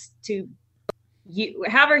wants to,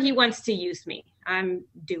 however he wants to use me, I'm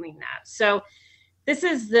doing that. So this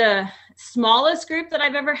is the smallest group that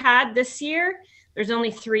I've ever had this year. There's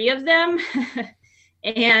only 3 of them,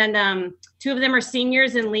 and 2 of them are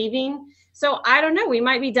seniors and leaving. So I don't know. We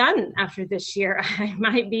might be done after this year. I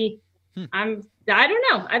might be. I don't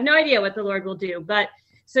know. I have no idea what the Lord will do. But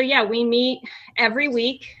so yeah, we meet every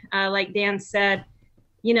week. Like Dan said,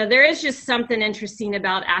 there is just something interesting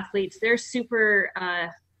about athletes. They're super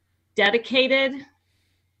dedicated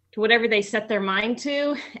to whatever they set their mind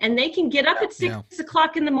to, and they can get up at 6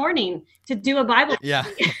 o'clock in the morning to do a Bible study. Yeah.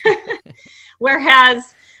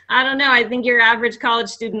 Whereas, I don't know, I think your average college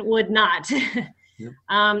student would not.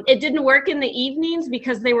 Yep. It didn't work in the evenings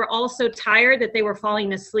because they were all so tired that they were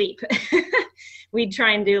falling asleep. We'd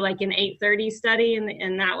try and do like an 8:30 study,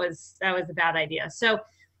 and that was a bad idea. So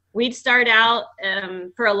we'd start out,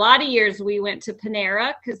 for a lot of years, we went to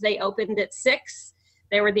Panera because they opened at 6.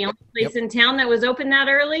 They were the only place in town that was open that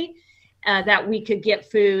early, that we could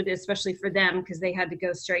get food, especially for them because they had to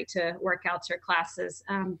go straight to workouts or classes.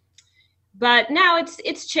 But now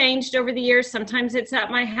it's changed over the years. Sometimes it's at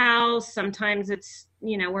my house. Sometimes it's,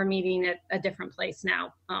 we're meeting at a different place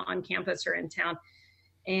now on campus or in town.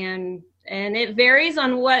 And it varies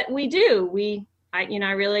on what we do.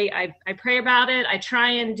 I pray about it. I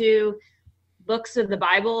try and do books of the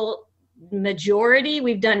Bible. Majority,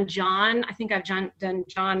 we've done John. I think I've done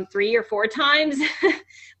John 3 or 4 times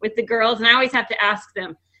with the girls. And I always have to ask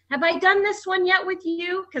them, have I done this one yet with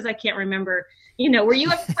you? Because I can't remember, were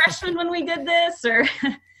you a freshman when we did this? Or,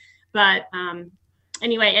 but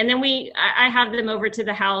anyway, and then I have them over to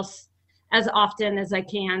the house as often as I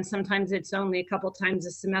can. Sometimes it's only a couple times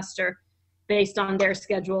a semester based on their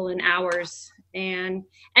schedule and hours. And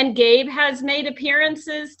Gabe has made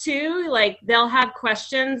appearances too. Like they'll have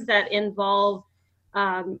questions that involve,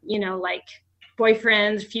 like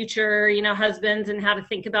boyfriends, future, husbands, and how to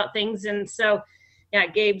think about things. And so, yeah,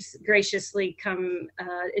 Gabe's graciously come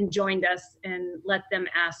and joined us and let them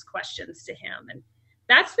ask questions to him. And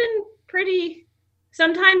that's been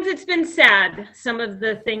sometimes it's been sad, some of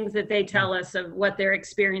the things that they tell us of what they're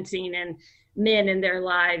experiencing and men in their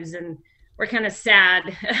lives. And we're kind of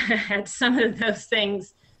sad at some of those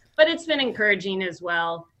things, but it's been encouraging as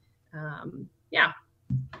well. Yeah.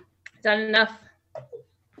 Done enough?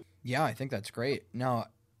 Yeah, I think that's great. Now,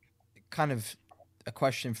 kind of a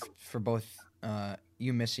question for both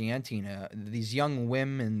you, Missy, and Tina. These young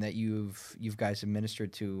women that you guys have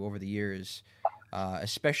ministered to over the years,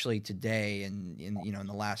 especially today and in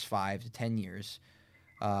the last 5 to 10 years,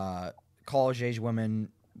 college age women.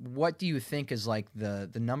 What do you think is like the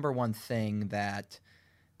number one thing that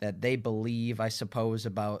they believe, I suppose,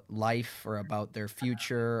 about life or about their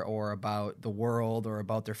future or about the world or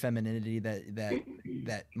about their femininity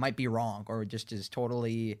that might be wrong or just is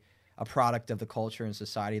totally a product of the culture and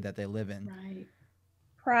society that they live in? Right.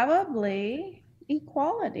 Probably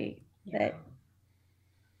equality. Yeah.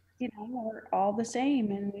 That we're all the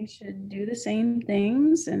same and we should do the same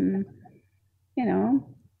things, and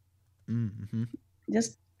Mm-hmm.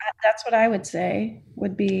 just that's what I would say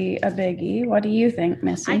would be a biggie. What do you think,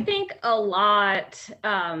 Missy? I think a lot.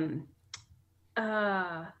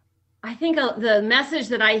 I think the message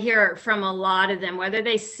that I hear from a lot of them, whether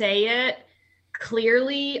they say it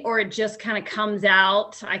clearly or it just kind of comes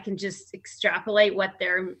out, I can just extrapolate what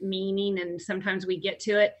they're meaning, and sometimes we get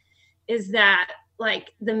to it, is that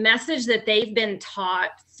like the message that they've been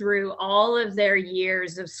taught through all of their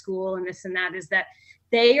years of school and this and that is that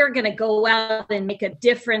they are going to go out and make a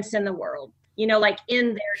difference in the world, like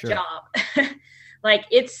in their job. Like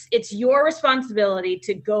it's your responsibility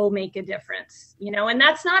to go make a difference, and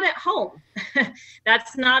that's not at home.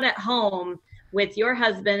 That's not at home with your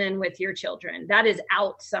husband and with your children. That is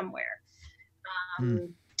out somewhere.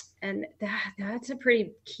 And that's a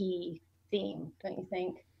pretty key theme, don't you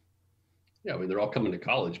think? Yeah, I mean, they're all coming to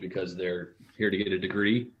college because they're here to get a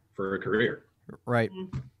degree for a career. Right.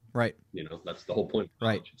 Right. That's the whole point of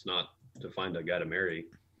college. Right. It's not to find a guy to marry.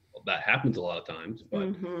 Well, that happens a lot of times, but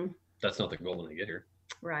that's not the goal when they get here.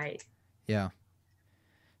 Right. Yeah.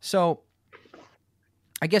 So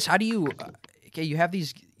I guess how do you you have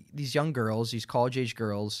these young girls, these college age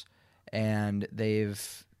girls, and they're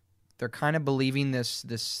kind of believing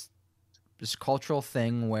this cultural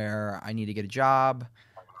thing where I need to get a job,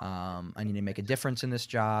 I need to make a difference in this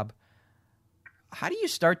job. How do you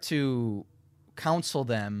start to counsel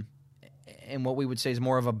them in what we would say is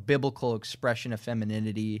more of a biblical expression of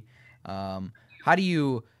femininity? How do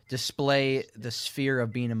you display the sphere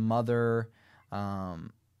of being a mother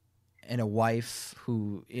and a wife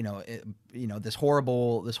who, this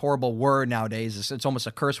horrible word nowadays, it's almost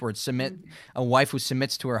a curse word, submit, a wife who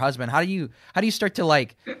submits to her husband. How do you start to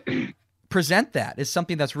like present that as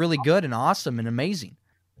something that's really good and awesome and amazing?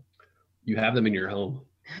 You have them in your home.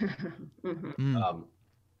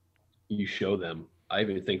 You show them. I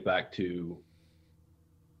even think back to,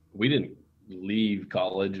 we didn't leave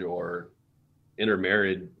college or enter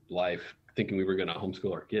married life thinking we were going to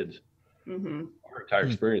homeschool our kids. Our entire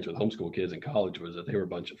experience with homeschool kids in college was that they were a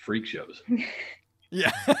bunch of freak shows.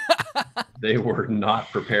 Yeah. They were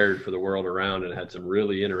not prepared for the world around and had some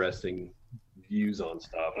really interesting views on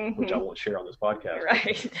stuff, which I won't share on this podcast.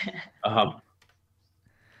 Right.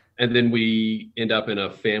 And then we end up in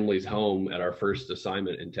a family's home at our first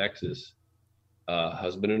assignment in Texas.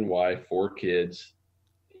 Husband and wife, 4 kids.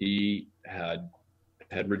 He had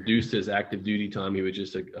reduced his active duty time. He was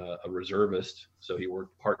just a reservist. So he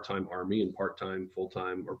worked part-time Army and part-time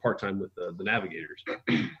full-time, or part-time with the Navigators.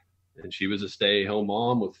 And she was a stay-at-home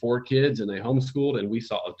mom with 4 kids, and they homeschooled. And we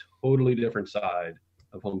saw a totally different side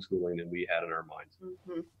of homeschooling than we had in our minds.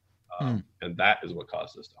 And that is what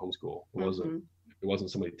caused us to homeschool. It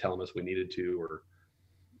wasn't somebody telling us we needed to or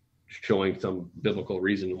showing some biblical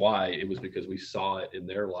reason why. It was because we saw it in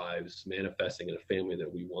their lives manifesting in a family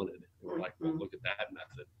that we wanted. And we're like, well, look at that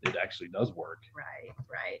method. It actually does work. Right.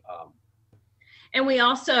 And we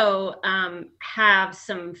also have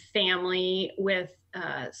some family with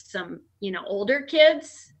some, older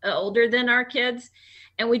kids, older than our kids.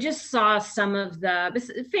 And we just saw some of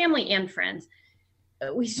the family and friends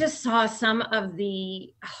we just saw some of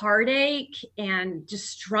the heartache and just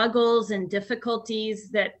struggles and difficulties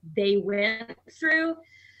that they went through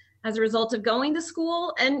as a result of going to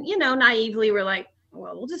school. And, you know, naively we're like,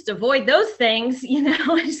 well, we'll just avoid those things, you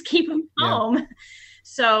know, and just keep them home.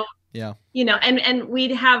 So, Yeah. you know, and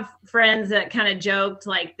we'd have friends that kind of joked,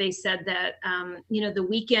 like they said that, you know, the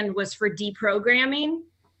weekend was for deprogramming.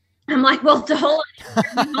 I'm like, well, the whole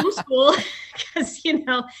homeschool, because, you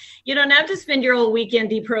know, you don't have to spend your whole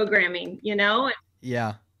weekend deprogramming, you know?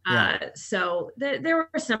 Yeah. So there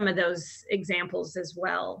were some of those examples as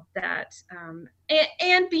well that,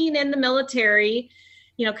 and being in the military,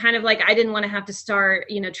 you know, kind of like, I didn't want to have to start,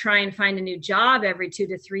 you know, try and find a new job every 2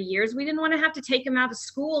 to 3 years. We didn't want to have to take them out of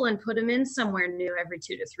school and put them in somewhere new every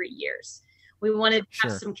 2 to 3 years. We wanted to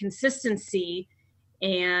have some consistency,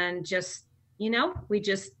 and just, you know, we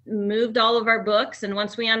just moved all of our books, and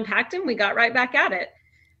once we unpacked them, we got right back at it.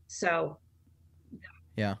 So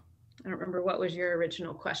Yeah. I don't remember, what was your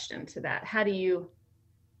original question to that? How do you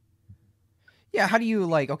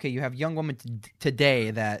like, okay, you have young women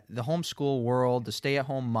today that the homeschool world, the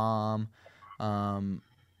stay-at-home mom,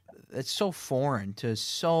 it's so foreign to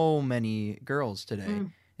so many girls today,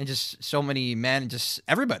 and just so many men, just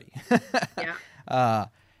everybody. Yeah.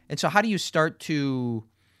 And so how do you start to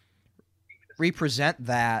represent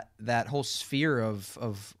that whole sphere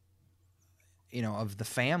of you know, of the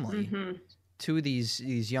family to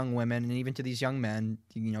these young women, and even to these young men,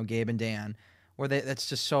 you know, Gabe and Dan, where that's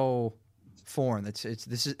just so foreign.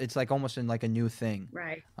 It's like almost in like a new thing.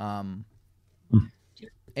 Right.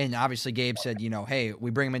 And obviously Gabe said, you know, hey, we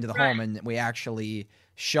bring them into the home and we actually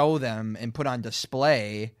show them and put on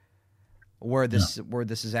display where this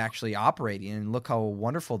is actually operating, and look how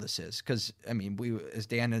wonderful this is. Because I mean, we, as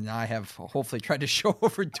Dan and I have hopefully tried to show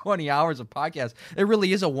over 20 hours of podcast, it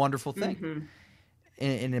really is a wonderful thing.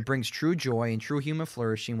 And it brings true joy and true human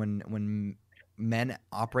flourishing when men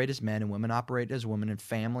operate as men and women operate as women, and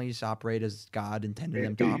families operate as God intended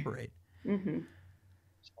them to operate.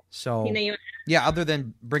 So, you know, yeah, other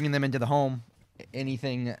than bringing them into the home,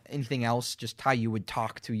 anything else, just how you would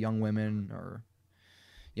talk to young women or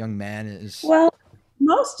young men is... Well,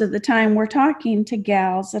 most of the time we're talking to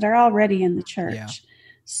gals that are already in the church. Yeah.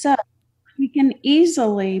 So we can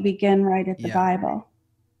easily begin right at the Bible.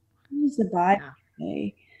 Use the Bible.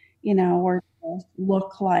 You know, we're to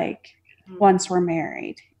look like once we're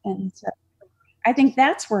married. And so I think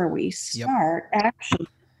that's where we start. Actually,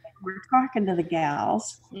 we're talking to the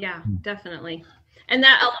gals. Yeah, definitely. And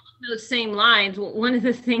that, along those same lines, one of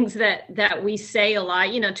the things that we say a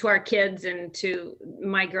lot, you know, to our kids and to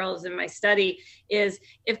my girls in my study is,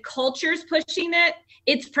 if culture's pushing it,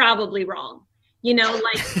 it's probably wrong. You know,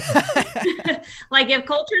 like, like if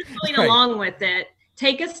culture's going along with it,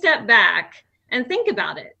 take a step back and think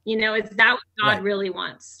about it. You know, is that what God really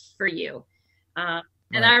wants for you? And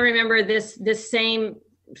I remember this same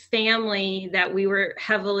family that we were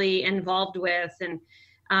heavily involved with, and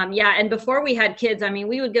and before we had kids, I mean,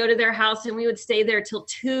 we would go to their house and we would stay there till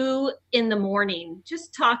 2 a.m,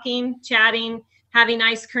 just talking, chatting, having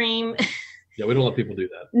ice cream. Yeah, we don't let people do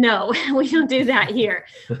that. No, we don't do that here.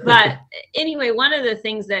 But anyway, one of the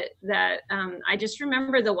things that I just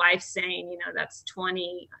remember the wife saying, you know, that's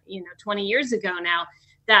 20 years ago now,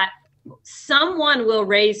 that someone will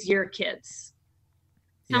raise your kids.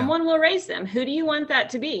 Someone will raise them. Who do you want that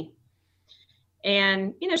to be?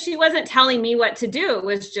 And, you know, she wasn't telling me what to do. It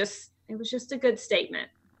was just a good statement.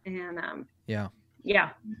 And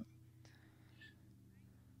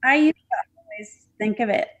I used to always think of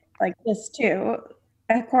it like this too.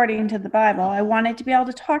 According to the Bible, I wanted to be able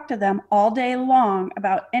to talk to them all day long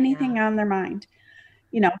about anything on their mind.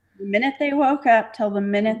 You know, the minute they woke up till the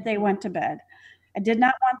minute they went to bed. I did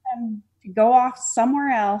not want them to go off somewhere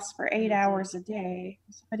else for 8 hours a day.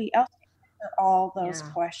 Somebody else can answer all those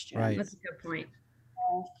questions. Right. That's a good point.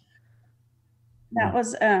 That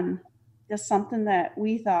was just something that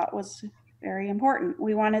we thought was very important.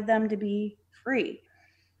 We wanted them to be free,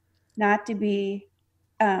 not to be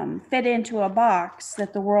fit into a box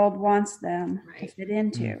that the world wants them to fit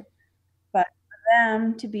into, but for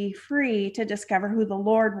them to be free to discover who the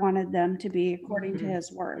Lord wanted them to be according to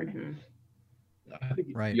His Word. I think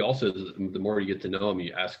you also, the more you get to know them,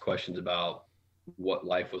 you ask questions about what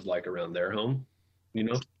life was like around their home, you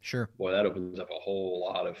know? Sure. Boy, that opens up a whole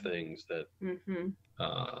lot of things that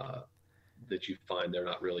that you find they're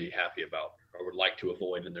not really happy about or would like to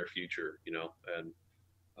avoid in their future, you know? And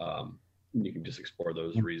you can just explore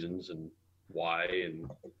those reasons and why, and,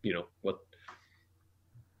 you know, what,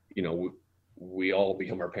 you know, we all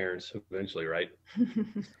become our parents eventually, right?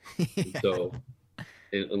 So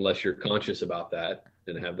unless you're conscious about that,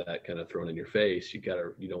 and have that kind of thrown in your face, you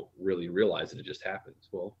don't really realize that it just happens.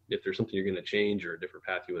 Well, if there's something you're going to change or a different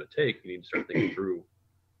path you want to take, you need to start thinking through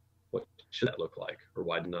what should that look like, or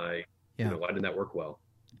why didn't that work well?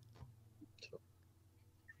 So.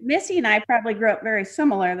 Missy and I probably grew up very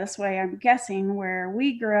similar this way, I'm guessing, where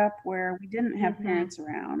we grew up where we didn't have parents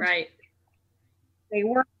around. Right. They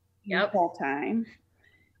worked full time.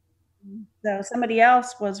 So somebody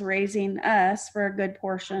else was raising us for a good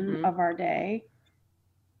portion of our day.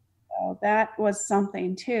 So that was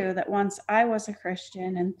something too, that once I was a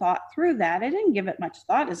Christian and thought through that, I didn't give it much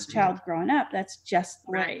thought as a child growing up. That's just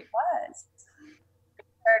the way it was.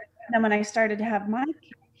 And then when I started to have my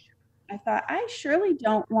kids, I thought, I surely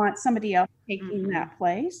don't want somebody else taking that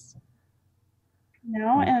place.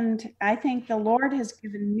 And I think the Lord has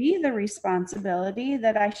given me the responsibility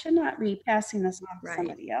that I should not be passing this on to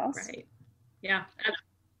somebody else. Right. Yeah.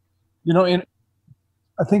 And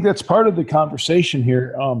I think that's part of the conversation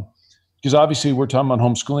here. Because obviously we're talking about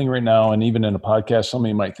homeschooling right now, and even in a podcast,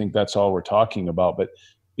 somebody might think that's all we're talking about. But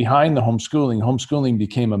behind the homeschooling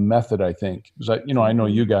became a method, I think. Because I know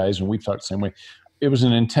you guys, and we've talked the same way. It was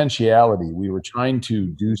an intentionality. We were trying to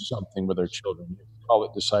do something with our children. You could call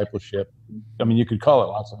it discipleship. I mean, you could call it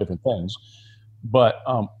lots of different things. But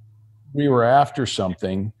we were after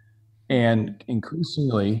something. And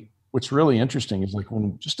increasingly, what's really interesting is like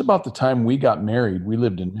when just about the time we got married, we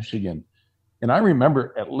lived in Michigan. And I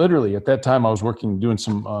remember literally at that time I was doing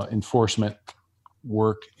some enforcement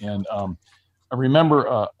work. And I remember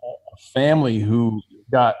a family who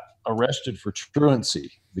got arrested for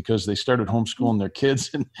truancy because they started homeschooling their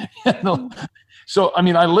kids. So, I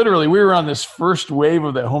mean, we were on this first wave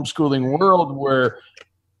of that homeschooling world where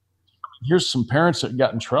here's some parents that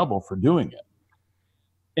got in trouble for doing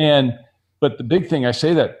it. But the big thing, I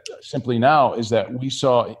say that simply now, is that we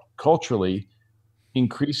saw culturally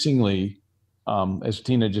increasingly, as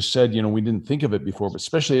Tina just said, we didn't think of it before, but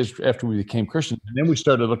especially after we became Christians. And then we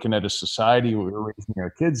started looking at a society we were raising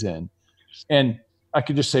our kids in. And I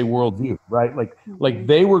could just say worldview, right? Like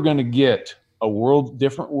they were going to get a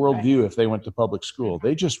different worldview if they went to public school.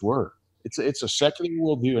 They just were. It's a secular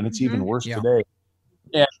worldview, and it's even worse today.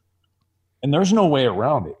 And there's no way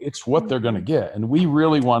around it. It's what they're going to get. And we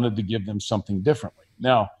really wanted to give them something differently.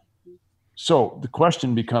 Now, so the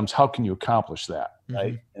question becomes, how can you accomplish that,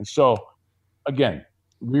 right? And so, again,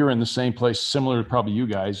 we were in the same place, similar to probably you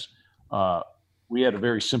guys. We had a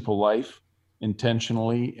very simple life,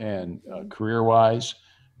 intentionally and career-wise,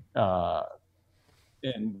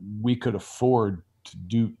 and we could afford to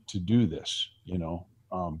do this,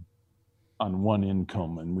 on one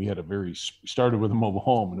income. And we had started with a mobile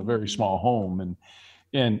home and a very small home,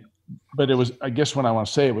 but it was, I guess what I want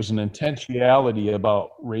to say, it was an intentionality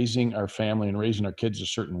about raising our family and raising our kids a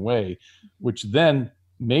certain way, which then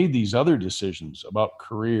made these other decisions about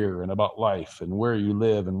career and about life and where you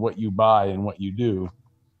live and what you buy and what you do.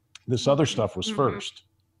 This other stuff was first.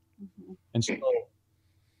 And so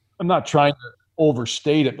I'm not trying to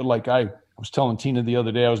overstate it, but like I was telling Tina the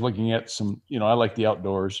other day, I was looking at some, I like the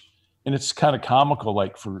outdoors, and it's kind of comical,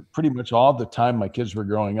 like for pretty much all the time my kids were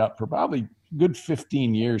growing up, for probably good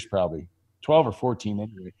 15 years, probably 12 or 14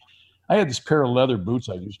 anyway, I had this pair of leather boots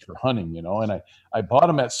I used for hunting, and I bought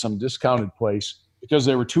them at some discounted place because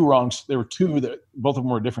they were two that both of them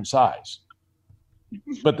were a different size,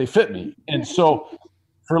 but they fit me. And so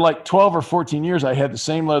for like 12 or 14 years, I had the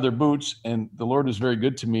same leather boots, and the Lord was very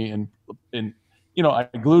good to me. And I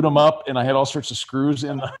glued them up, and I had all sorts of screws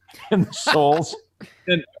in the soles.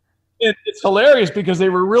 And it's hilarious because they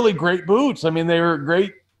were really great boots. I mean, they were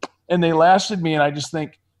great, and they lasted me. And I just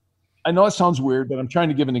think, I know it sounds weird, but I'm trying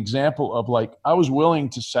to give an example of like, I was willing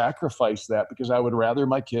to sacrifice that because I would rather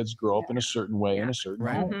my kids grow up in a certain way, in a certain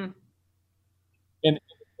way. And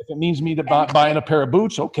if it means me to buying a pair of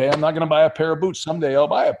boots, okay, I'm not going to buy a pair of boots. Someday I'll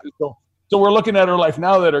buy a pair. So we're looking at our life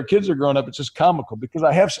now that our kids are growing up. It's just comical because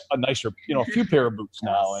I have a nicer, a few pair of boots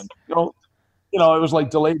now. And, it was like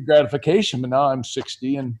delayed gratification, but now I'm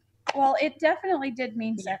 60. And well, it definitely did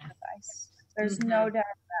mean sacrifice. There's no doubt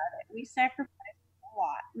about it. We sacrificed a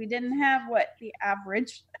lot. We didn't have what the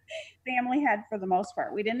average family had for the most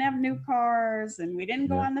part. We didn't have new cars, and we didn't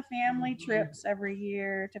go on the family trips every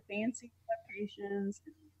year to fancy locations.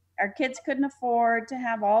 Our kids couldn't afford to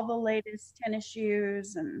have all the latest tennis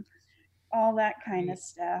shoes and all that kind of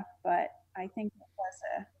stuff. But I think it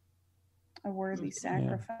was a worthy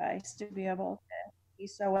sacrifice to be able to be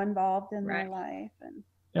so involved in their life. And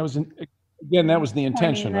that was the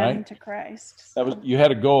intention, right? To Christ. That was, you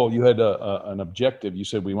had a goal, you had an objective. You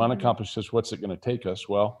said, we want to accomplish this. What's it going to take us?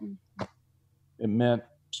 Well, it meant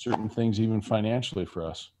certain things, even financially for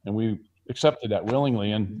us, and we accepted that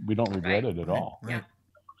willingly, and we don't regret it at all. Right.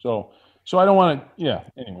 So I don't want to, yeah,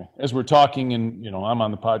 anyway, as we're talking and, I'm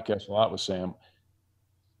on the podcast a lot with Sam,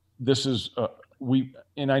 this is,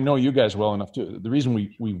 and I know you guys well enough too. The reason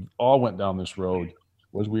we all went down this road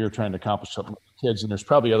was we were trying to accomplish something with the kids, and there's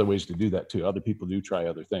probably other ways to do that too. Other people do try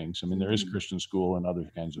other things. I mean, there is Christian school and other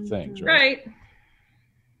kinds of things, right? Right.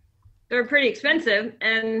 They're pretty expensive,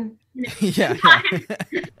 and Yeah.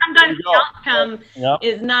 sometimes the outcome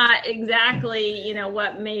is not exactly,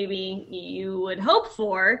 what maybe you would hope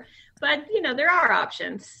for, but there are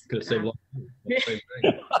options. Could have saved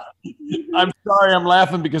I'm sorry, I'm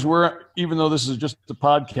laughing because even though this is just a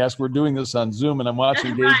podcast, we're doing this on Zoom and I'm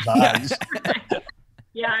watching Dave's eyes.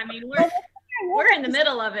 Yeah, I mean, we're in the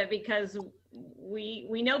middle of it because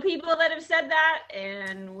we know people that have said that,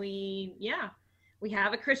 and we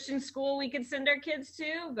have a Christian school we could send our kids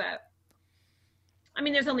to, but I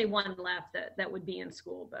mean, there's only one left that would be in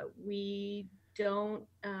school, but we don't.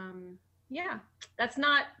 That's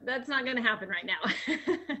not going to happen right now.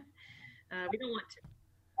 We don't want to.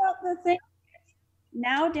 Well, the thing is,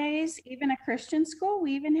 nowadays, even a Christian school,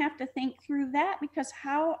 we even have to think through that, because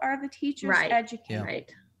how are the teachers educated? Yeah.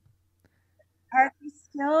 Right. Are they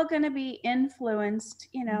still going to be influenced,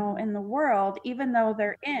 in the world, even though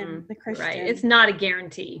they're in the Christian? Right. It's not a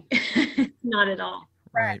guarantee. Not at all.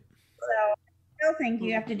 Right. So I still think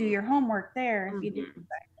you have to do your homework there if you do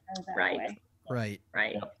that Right. way. Right.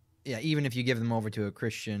 Right. Yeah. Even if you give them over to a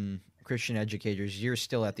Christian educators, you're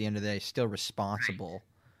still at the end of the day still responsible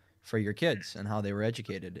for your kids and how they were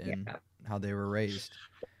educated and how they were raised.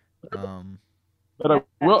 But I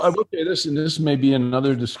will say this, and this may be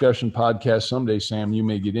another discussion podcast someday, Sam, you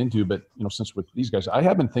may get into, but since with these guys, I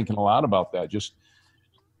have been thinking a lot about that. Just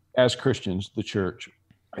as Christians, the church,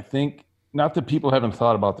 I think, not that people haven't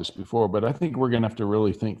thought about this before, but I think we're going to have to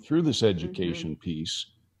really think through this education piece,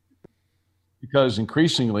 because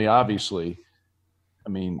increasingly, obviously, I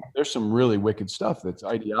mean, there's some really wicked stuff. That's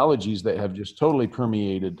ideologies that have just totally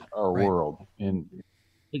permeated our world, and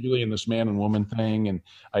particularly in this man and woman thing and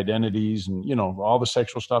identities and, all the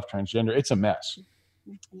sexual stuff, transgender, it's a mess.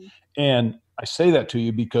 And I say that to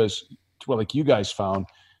you because, like you guys found,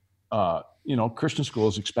 Christian school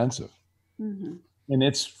is expensive. And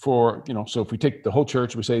it's for, so if we take the whole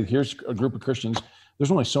church, we say, here's a group of Christians, there's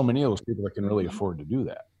only so many of those people that can really afford to do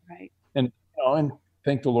that. Right. And, and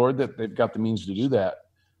thank the Lord that they've got the means to do that.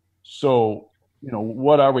 So,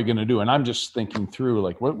 what are we going to do? And I'm just thinking through,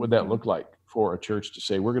 like, what would that look like for a church to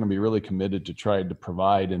say, we're going to be really committed to try to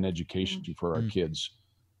provide an education for our kids.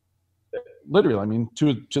 Literally, I mean,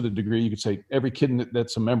 to the degree you could say every kid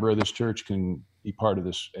that's a member of this church can be part of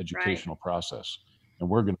this educational process. And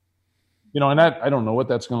we're going to, and I don't know what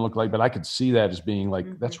that's going to look like, but I could see that as being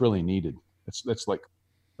like, that's really needed. That's like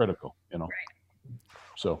critical,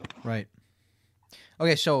 So. Right.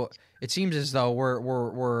 Okay. So it seems as though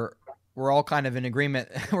we're all kind of in agreement.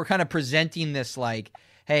 We're kind of presenting this like,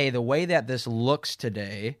 hey, the way that this looks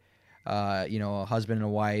today, a husband and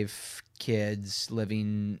a wife, kids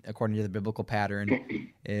living according to the biblical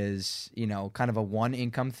pattern is, kind of a one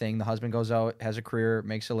income thing. The husband goes out, has a career,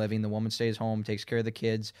 makes a living. The woman stays home, takes care of the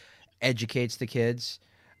kids, educates the kids.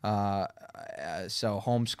 So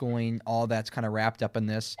homeschooling, all that's kind of wrapped up in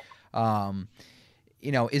this.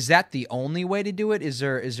 Is that the only way to do it? Is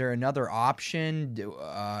there another option?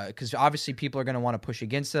 Because obviously people are going to want to push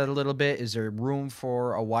against that a little bit. Is there room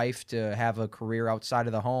for a wife to have a career outside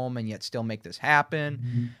of the home and yet still make this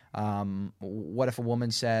happen? What if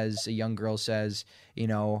a young girl says,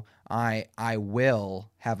 I will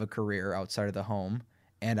have a career outside of the home,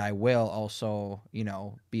 and I will also,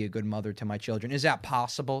 be a good mother to my children? Is that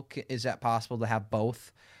possible? Is that possible to have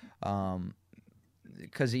both?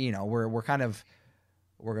 Because we're kind of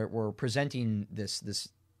we're presenting this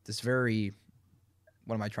very,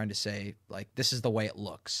 what am I trying to say? Like, this is the way it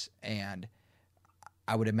looks. And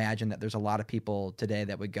I would imagine that there's a lot of people today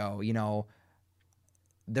that would go,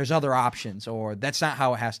 there's other options, or that's not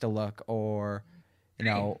how it has to look, or,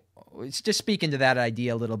 it's just speaking to that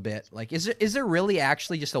idea a little bit. Like, is there really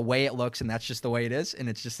actually just the way it looks, and that's just the way it is, and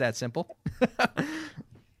it's just that simple? Well,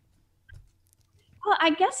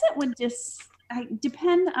 I guess it would just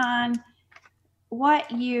depend on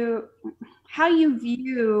how you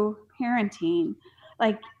view parenting.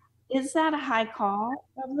 Like, is that a high call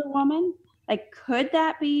of the woman? Like, could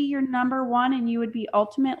that be your number one and you would be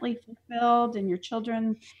ultimately fulfilled and your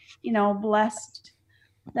children, blessed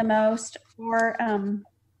the most? Or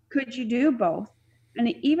could you do both? And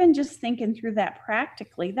even just thinking through that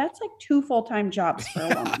practically, that's like 2 full-time jobs for a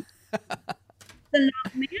woman. The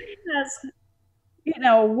man has,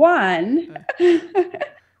 one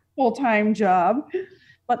full-time job,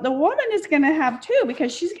 but the woman is going to have 2,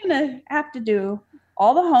 because she's going to have to do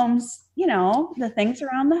all the homes, the things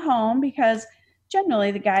around the home, because generally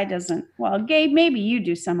the guy doesn't, well, Gabe, maybe you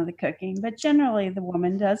do some of the cooking, but generally the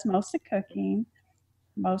woman does most of the cooking,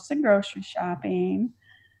 most of the grocery shopping.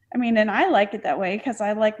 I mean, and I like it that way because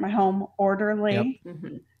I like my home orderly. Yep.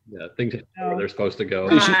 Mhm. Yeah, things where they're supposed to go.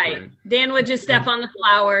 Right. Dan would just step on the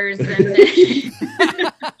flowers. And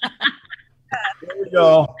There we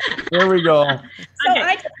go. There we go. So Okay,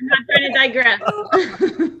 I'm not trying to digress.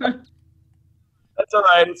 That's all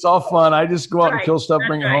right. It's all fun. I just go out and Right. kill stuff, That's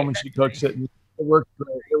bring it right. home, and she cooks it. And it works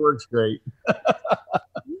great. It works great.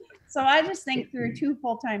 So I just think through 2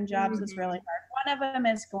 full-time jobs is really hard. One of them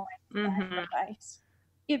is going to Mhm. sacrifice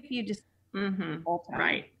if you just Mhm.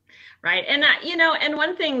 full-time. Right. And and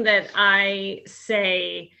one thing that I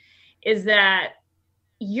say is that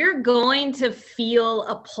you're going to feel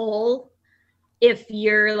a pull if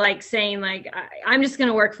you're like saying like, I'm just going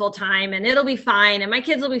to work full time and it'll be fine. And my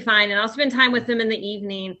kids will be fine. And I'll spend time with them in the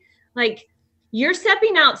evening. Like, you're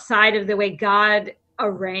stepping outside of the way God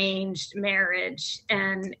arranged marriage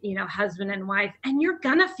and, husband and wife, and you're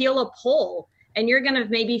going to feel a pull, and you're going to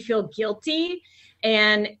maybe feel guilty,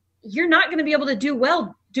 and you're not going to be able to do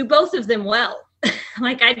both of them well.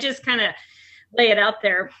 Like, I just kind of lay it out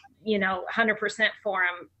there, 100% for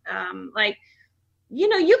them.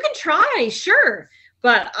 You can try, sure,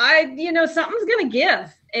 but something's going to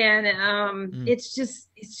give. And it's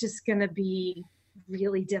just going to be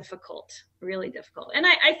really difficult. And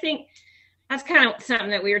I think that's kind of something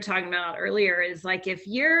that we were talking about earlier, is like, if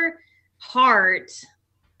your heart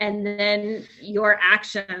and then your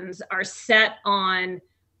actions are set on,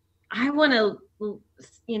 I want to,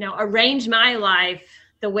 arrange my life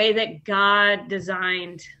the way that God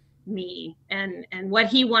designed me and what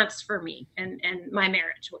he wants for me and my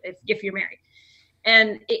marriage, if you're married.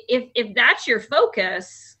 And if that's your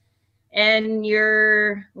focus and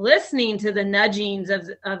you're listening to the nudgings of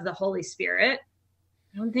the Holy Spirit,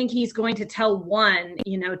 I don't think he's going to tell one,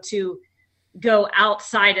 to go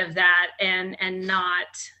outside of that and not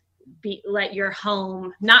let your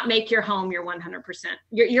home, not make your home your 100%,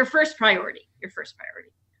 your first priority,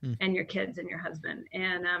 and your kids and your husband.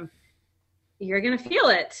 And you're going to feel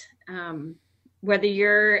it, whether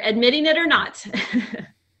you're admitting it or not.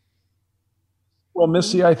 Well,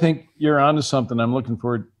 Missy, I think you're onto something. I'm looking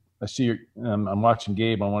forward. I see I'm watching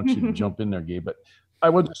Gabe. I want you to jump in there, Gabe. But I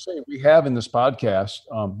would just say we have in this podcast,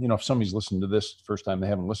 if somebody's listening to this first time, they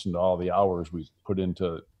haven't listened to all the hours we put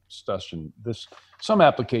into discussion. Some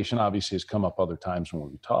application obviously has come up other times when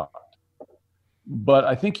we talked. But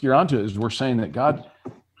I think you're onto it, is we're saying that God,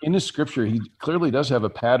 in his scripture, he clearly does have a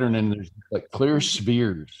pattern, and there's like clear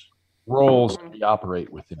spheres, roles that we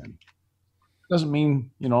operate within. Doesn't mean,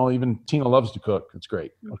 even Tina loves to cook. It's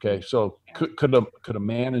great. Okay. So could a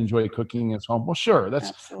man enjoy cooking in his home? Well, sure.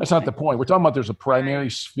 That's not the point. We're talking about there's a primary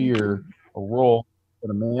sphere, a role that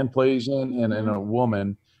a man plays in and a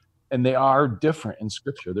woman, and they are different in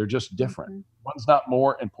scripture. They're just different. One's not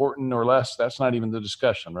more important or less. That's not even the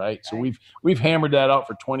discussion, right? So we've hammered that out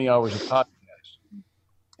for 20 hours of podcast.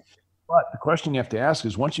 But the question you have to ask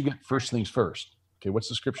is, once you get first things first, okay, what's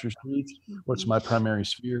the scriptures teach? What's my primary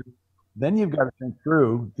sphere? Then you've got to think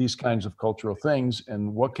through these kinds of cultural things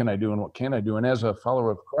and what can I do and what can I do? And as a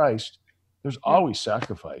follower of Christ, there's always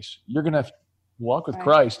sacrifice. You're going to have to walk with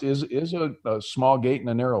Christ is a small gate and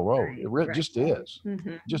a narrow road. It just is.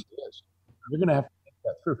 It just is. You're going to have to think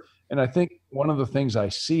that through. And I think one of the things I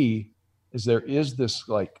see is there is this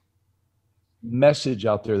like message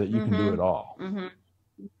out there that you can do it all.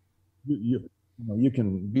 You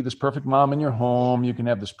can be this perfect mom in your home. You can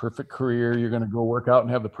have this perfect career. You're going to go work out and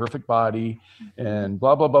have the perfect body and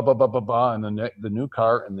blah, blah, blah, blah, blah, blah, blah. And the new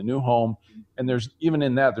car and the new home. And there's even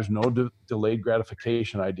in that, there's no delayed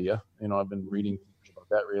gratification idea. I've been reading about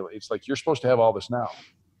that really. It's like, you're supposed to have all this now.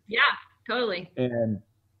 Yeah, totally. And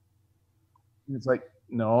it's like,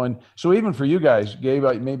 no. And so even for you guys,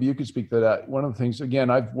 Gabe, maybe you could speak to that. One of the things, again,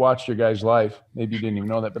 I've watched your guys' life. Maybe you didn't even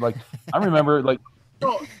know that, but like, I remember like,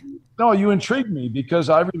 no, you intrigued me because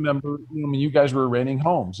I remember, you guys were renting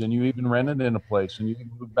homes and you even rented in a place and you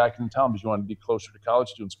moved back in town because you wanted to be closer to college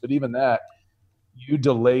students. But even that, you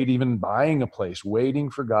delayed even buying a place, waiting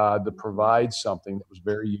for God to provide something that was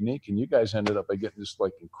very unique. And you guys ended up by getting this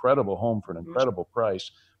like incredible home for an incredible price.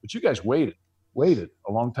 But you guys waited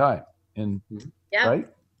a long time. And right?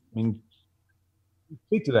 I mean,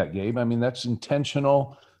 speak to that, Gabe. I mean, that's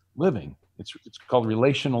intentional living. It's called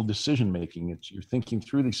relational decision making. You're thinking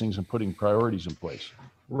through these things and putting priorities in place.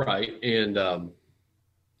 Right. And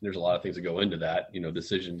there's a lot of things that go into that,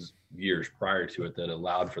 decisions years prior to it that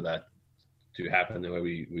allowed for that to happen the way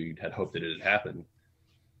we had hoped that it had happened.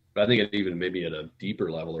 But I think even maybe at a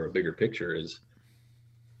deeper level or a bigger picture is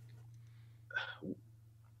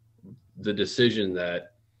the decision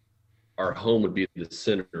that our home would be the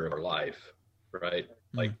center of our life, right?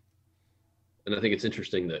 Like, and I think it's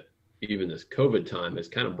interesting that even this COVID time has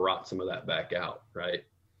kind of brought some of that back out, right?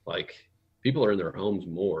 Like, people are in their homes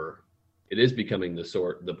more. It is becoming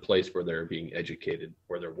the place where they're being educated,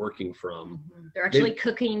 where they're working from. They're actually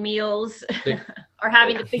cooking meals or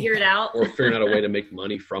having to figure it out. Or figuring out a way to make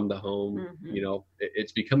money from the home. You know,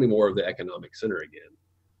 it's becoming more of the economic center again.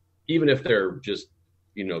 Even if they're just,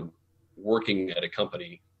 you know, working at a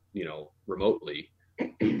company, you know, remotely,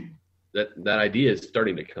 that idea is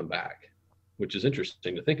starting to come back, which is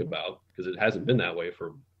interesting to think about, because it hasn't been that way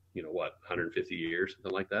for, you know, what, 150 years,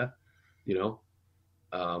 something like that, you know?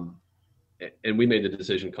 And we made the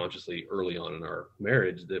decision consciously early on in our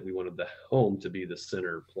marriage that we wanted the home to be the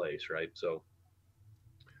center place, right? So,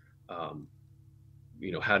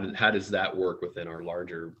 you know, how does that work within our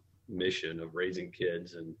larger mission of raising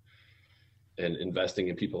kids and investing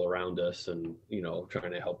in people around us, and, you know,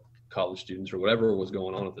 trying to help college students or whatever was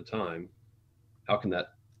going on at the time? How can the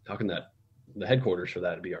headquarters for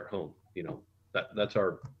that be our home? You know, that's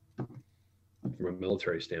our, from a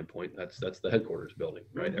military standpoint, that's the headquarters building,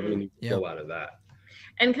 right? Everything needs to flow out of that.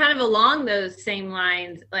 And kind of along those same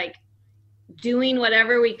lines, like doing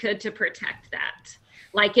whatever we could to protect that.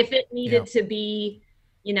 Like if it needed to be,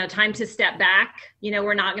 you know, time to step back, you know,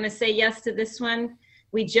 we're not going to say yes to this one.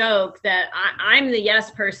 We joke that I'm the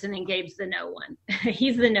yes person and Gabe's the no one.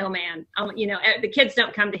 He's the no man. You know, the kids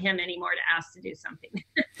don't come to him anymore to ask to do something.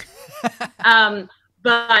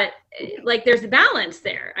 But like, there's a balance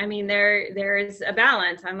there. I mean, there is a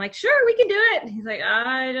balance. I'm like, sure, we can do it. He's like,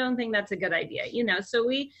 I don't think that's a good idea. You know,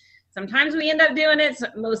 so sometimes we end up doing it. So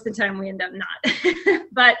most of the time we end up not,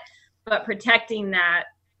 but protecting that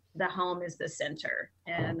the home is the center.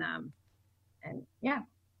 And yeah,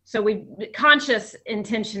 so we conscious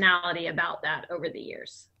intentionality about that over the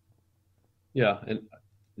years. Yeah. And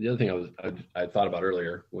the other thing I thought about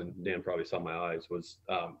earlier, when Dan probably saw my eyes, was,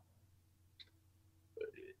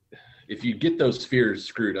 if you get those spheres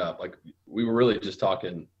screwed up, like we were really just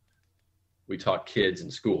talking, we taught kids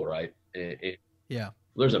in school, right? And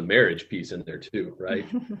there's a marriage piece in there too, right?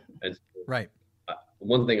 And right.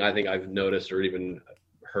 One thing I think I've noticed, or even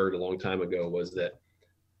heard a long time ago, was that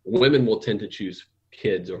women will tend to choose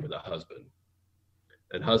kids over the husband,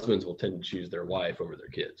 and husbands will tend to choose their wife over their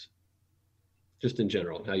kids. Just in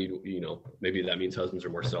general, how you know, maybe that means husbands are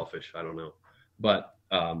more selfish. I don't know, but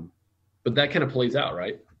that kind of plays out,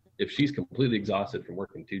 right? If she's completely exhausted from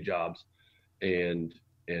working 2 jobs and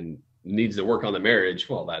needs to work on the marriage,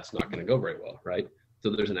 well, that's not going to go very well, right?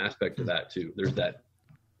 So there's an aspect to that too. There's that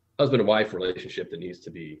husband and wife relationship that needs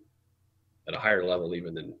to be at a higher level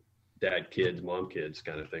even than dad kids, mom kids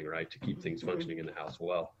kind of thing, right? To keep things functioning in the house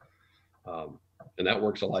well. And that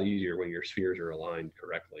works a lot easier when your spheres are aligned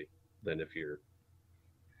correctly than if you're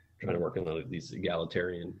trying to work on these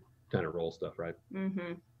egalitarian kind of role stuff, right?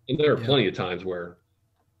 And there are plenty of times where,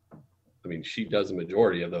 I mean, she does the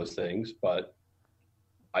majority of those things, but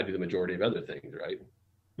I do the majority of other things, right?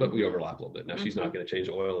 But we overlap a little bit. Now, she's not going to change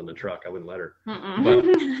the oil in the truck. I wouldn't let her.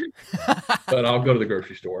 But I'll go to the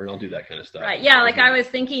grocery store and I'll do that kind of stuff. Right. Yeah. Like I was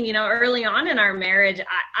thinking, you know, early on in our marriage,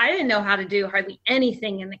 I didn't know how to do hardly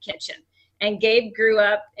anything in the kitchen. And Gabe grew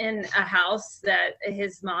up in a house that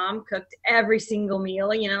his mom cooked every single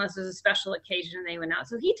meal. You know, this was a special occasion and they went out.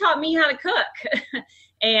 So he taught me how to cook.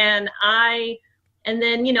 And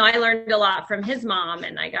then, you know, I learned a lot from his mom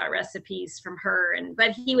and I got recipes from her.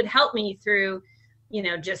 But he would help me through, you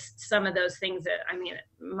know, just some of those things that, I mean,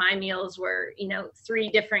 my meals were, you know, 3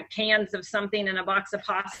 different cans of something and a box of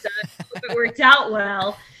pasta. It worked out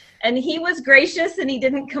well. And he was gracious and he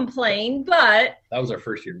didn't complain, but that was our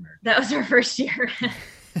first year married. That was our first year.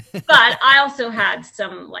 But I also had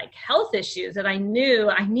some like health issues that I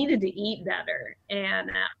knew I needed to eat better.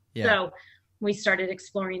 And so we started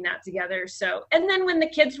exploring that together. So, and then when the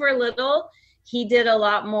kids were little, he did a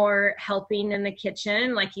lot more helping in the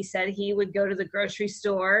kitchen. Like he said, he would go to the grocery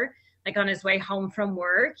store, like on his way home from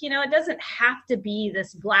work. You know, it doesn't have to be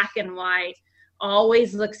this black and white,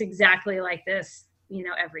 always looks exactly like this, you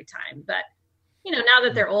know, every time. But, you know, now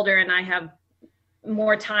that they're older and I have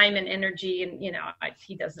more time and energy and, you know,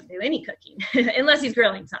 he doesn't do any cooking unless he's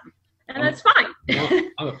grilling something. And that's fine.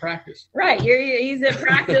 I'm a practice. Right. He's at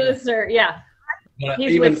practice or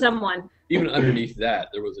he's with someone. Even underneath that,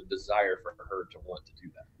 there was a desire for her to want to do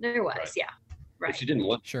that. There was, right? Right. If she didn't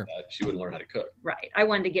want that, she wouldn't learn how to cook. Right. I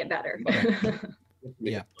wanted to get better.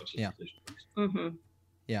 Yeah.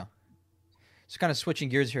 So kind of switching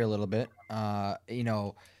gears here a little bit, you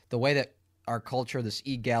know, the way that our culture, this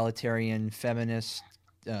egalitarian feminist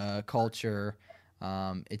culture,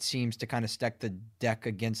 It seems to kind of stack the deck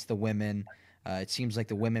against the women. It seems like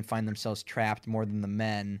the women find themselves trapped more than the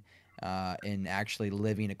men in actually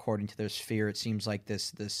living according to their sphere. It seems like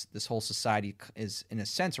this whole society is, in a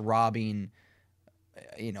sense, robbing.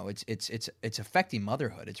 It's affecting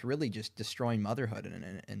motherhood. It's really just destroying motherhood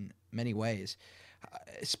in many ways.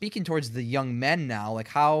 Speaking towards the young men now, like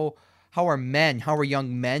how are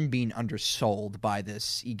young men being undersold by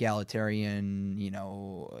this egalitarian,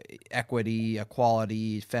 equity,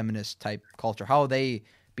 equality, feminist type culture? How are they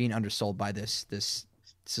being undersold by this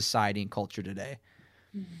society and culture today?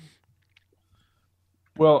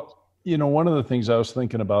 Well, one of the things I was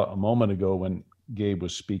thinking about a moment ago when Gabe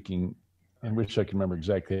was speaking, and wish I can remember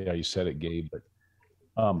exactly how you said it, Gabe, but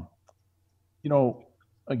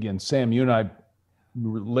again, Sam, you and I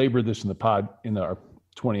labored this in our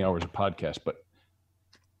 20 hours of podcast, but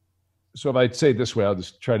so if I'd say it this way, I'll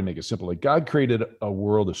just try to make it simple. Like, God created a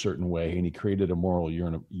world a certain way, and he created a moral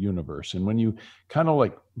universe. And when you kind of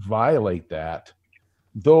like violate that,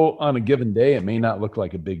 though on a given day it may not look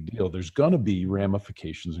like a big deal, there's going to be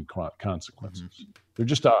ramifications and consequences. Mm-hmm. They're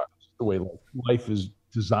just the way life is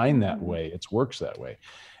designed that way. It works that way.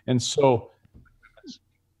 And so,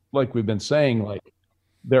 like we've been saying, like,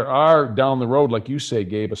 there are down the road, like you say,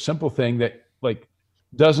 Gabe, a simple thing that like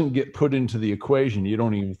doesn't get put into the equation. You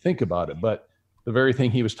don't even think about it. But the very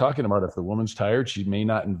thing he was talking about, if the woman's tired, she may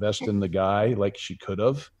not invest in the guy like she could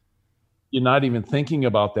have. You're not even thinking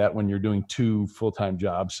about that when you're doing 2 full-time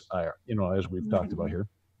jobs, as we've talked about here.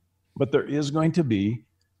 But there is going to be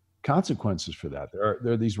consequences for that. There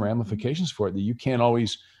are these ramifications for it that you can't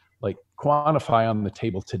always like quantify on the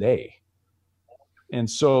table today. And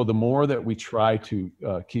so the more that we try to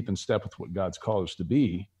keep in step with what God's called us to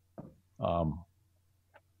be,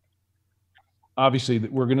 obviously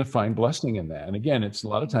we're going to find blessing in that. And again, it's a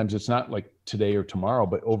lot of times it's not like today or tomorrow,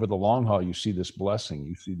 but over the long haul, you see this blessing,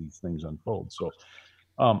 you see these things unfold. So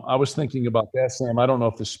I was thinking about that, Sam. I don't know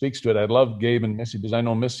if this speaks to it. I love Gabe and Missy, because I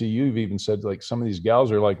know, Missy, you've even said like some of these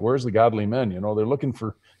gals are like, where's the godly men? They're looking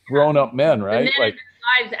for grown-up men, right? The men like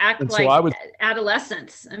lives act like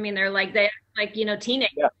adolescents. I mean, they're like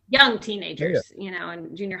young teenagers,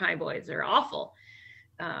 and junior high boys are awful.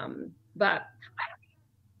 But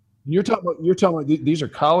you're talking about these are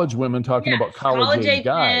college women talking about college age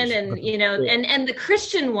guys, men, and the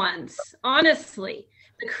Christian ones. Honestly,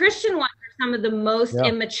 the Christian ones are some of the most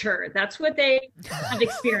immature. That's what they have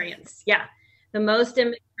experienced. Yeah, the most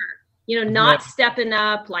immature. Not stepping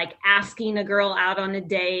up, like asking a girl out on a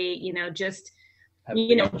date. Just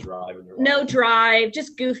no drive,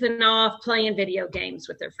 just goofing off, playing video games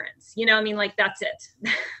with their friends. Like that's it.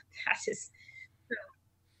 That's just.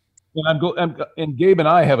 And Gabe and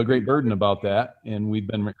I have a great burden about that, and we've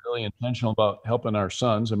been really intentional about helping our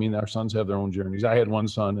sons. I mean, our sons have their own journeys. I had one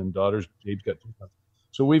son and daughters. Gabe's got 2 sons.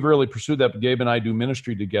 So we've really pursued that. But Gabe and I do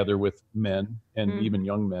ministry together with men and even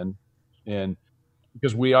young men, and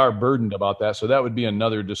because we are burdened about that. So that would be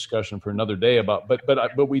another discussion for another day about.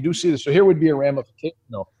 But we do see this. So here would be a ramification.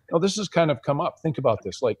 No, this has kind of come up. Think about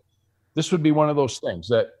this. Like, this would be one of those things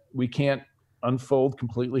that we can't unfold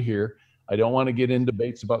completely here. I don't want to get into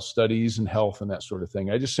debates about studies and health and that sort of thing.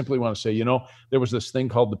 I just simply want to say, there was this thing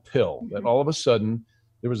called the pill, that all of a sudden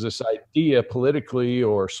there was this idea politically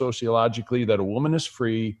or sociologically that a woman is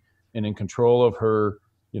free and in control of her,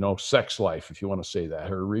 sex life, if you want to say that,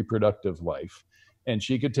 her reproductive life, and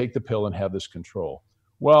she could take the pill and have this control.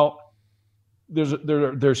 Well,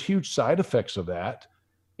 there's huge side effects of that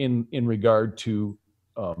in regard to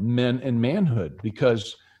men and manhood,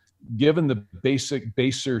 because given the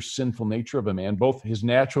baser sinful nature of a man, both his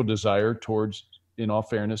natural desire towards, in all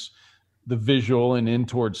fairness, the visual and in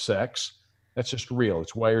towards sex, that's just real.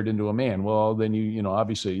 It's wired into a man. Well, then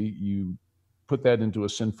obviously you put that into a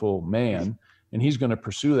sinful man, and he's going to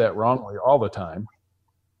pursue that wrongly all the time,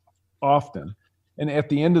 often. And at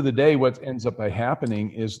the end of the day, what ends up by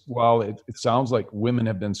happening is, while it sounds like women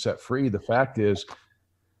have been set free, the fact is,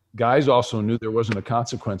 guys also knew there wasn't a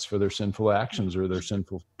consequence for their sinful actions or their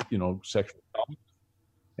sinful, sexual problems.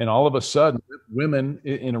 And all of a sudden, women,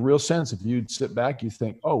 in a real sense, if you'd sit back, you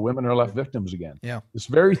think, oh, women are left victims again. Yeah. This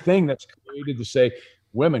very thing that's created to say,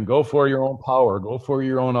 women, go for your own power, go for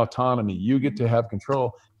your own autonomy, you get to have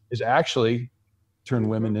control, is actually turn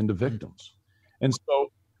women into victims. And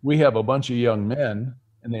so we have a bunch of young men,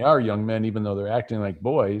 and they are young men, even though they're acting like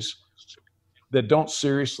boys, that don't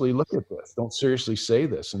seriously look at this, don't seriously say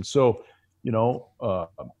this. And so,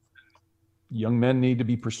 young men need to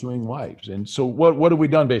be pursuing wives. And so what have we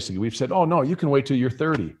done basically? We've said, oh, no, you can wait till you're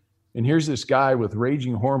 30. And here's this guy with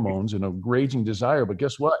raging hormones and a raging desire. But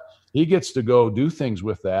guess what? He gets to go do things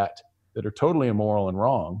with that are totally immoral and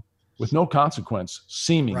wrong. with no consequence.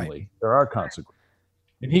 Seemingly, Right. there are consequences,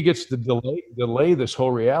 and he gets to delay this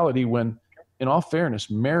whole reality when, in all fairness,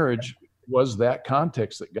 marriage was that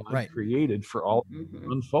context that God Right. created for all Mhm.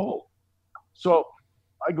 to unfold. So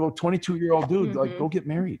I go, 22-year-old dude, like, Mhm. go get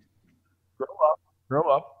married, grow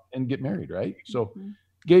up and get married, right? So Mhm.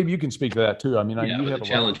 Gabe, you can speak to that too. I mean, Yeah, you but have the a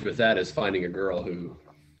challenge with that is finding a girl who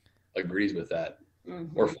agrees with that,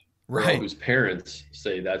 Mhm. or a girl Right. whose parents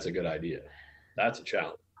say that's a good idea. That's a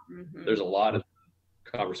challenge. Mhm. There's a lot of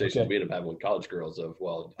conversations Okay. we end up having with college girls of,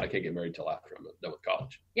 well, I can't get married till after I'm done with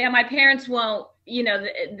college. Yeah, my parents won't, you know,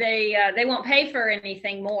 they won't pay for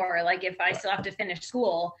anything more. Like if I still have to finish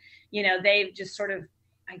school, you know, they've just sort of,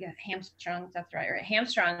 I guess,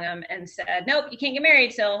 hamstrung them and said, nope, you can't get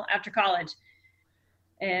married till after college.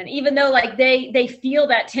 And even though like they feel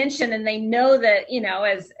that tension and they know that, you know,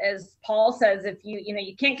 as Paul says, if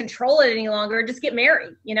you can't control it any longer, just get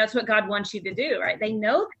married. You know, it's what God wants you to do, right? They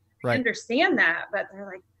know, they Right. understand that, but they're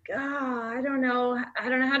like, God, I don't know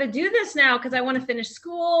how to do this now because I want to finish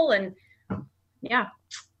school. And yeah.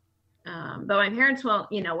 But my parents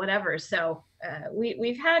won't, you know, whatever. So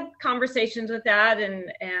we've had conversations with that,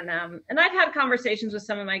 and I've had conversations with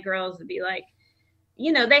some of my girls to be like,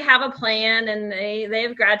 you know, they have a plan and they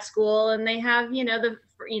have grad school and they have, you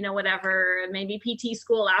know, whatever, maybe PT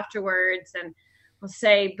school afterwards. And we'll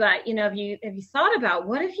say, but you know, have you thought about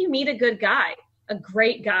what if you meet a good guy, a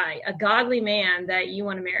great guy, a godly man that you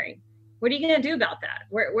want to marry? What are you going to do about that?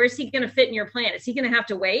 Where's he going to fit in your plan? Is he going to have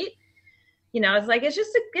to wait? You know, it's like, it's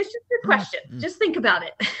just a question. Just think about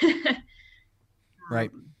it. Right.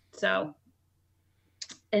 So,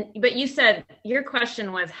 but you said your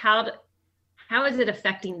question was how is it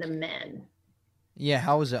affecting the men? Yeah,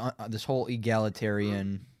 how is it this whole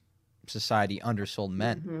egalitarian society undersold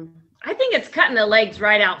men? Mm-hmm. I think it's cutting the legs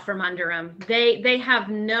right out from under them. They have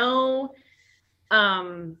no,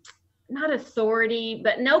 not authority,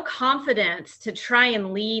 but no confidence to try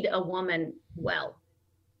and lead a woman well.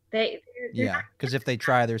 Yeah, because if they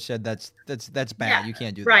try, they're said that's bad. Yeah, you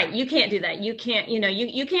can't do that. Right. You can't do that. You can't, you know,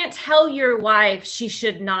 you can't tell your wife she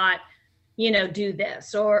should not, you know, do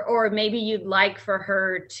this, or maybe you'd like for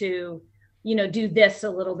her to, you know, do this a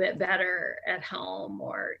little bit better at home,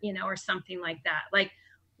 or, you know, or something like that. Like,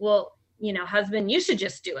 well, you know, husband, you should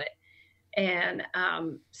just do it. And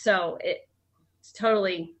so it's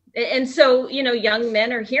totally, and so, you know, young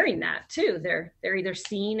men are hearing that too. They're either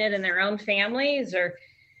seeing it in their own families or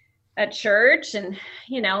at church, and,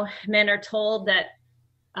 you know, men are told that,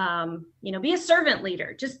 you know, be a servant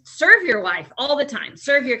leader, just serve your wife all the time,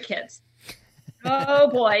 serve your kids. Oh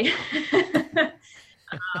boy. I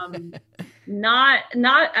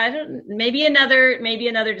don't, maybe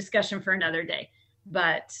another discussion for another day,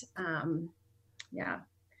 but yeah,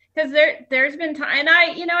 because there's been time,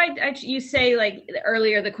 and you say, like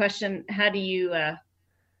earlier, the question, how do you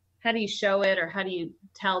show it, or how do you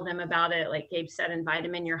tell them about it? Like Gabe said, invite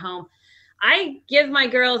them in your home. I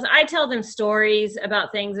tell them stories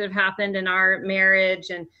about things that have happened in our marriage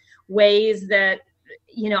and ways that,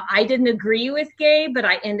 you know, I didn't agree with Gabe, but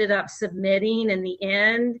I ended up submitting in the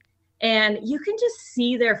end. And you can just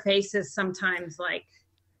see their faces sometimes like,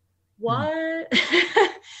 what?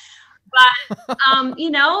 But, you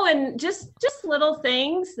know, and just little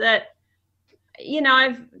things that, you know,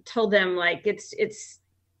 I've told them, like,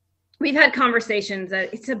 we've had conversations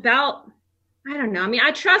that it's about, I don't know. I mean,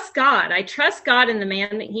 I trust God. I trust God in the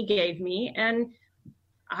man that he gave me, and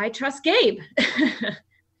I trust Gabe.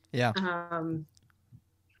 Yeah.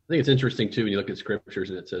 I think it's interesting too when you look at scriptures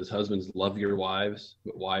and it says, "Husbands, love your wives,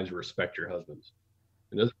 but wives, respect your husbands."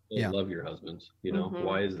 It doesn't say love your husbands. You know, Mm-hmm.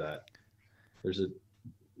 why is that? There's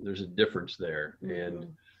a difference there, Mm-hmm.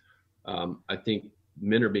 and I think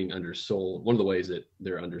men are being undersold. One of the ways that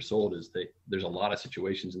they're undersold is there's a lot of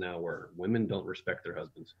situations now where women don't respect their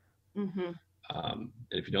husbands. Mm-hmm. And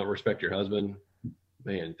if you don't respect your husband,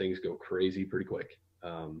 man, things go crazy pretty quick.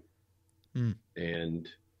 And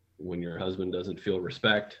when your husband doesn't feel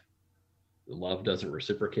respect, the love doesn't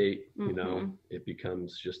reciprocate, you know, it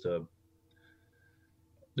becomes just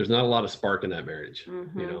there's not a lot of spark in that marriage.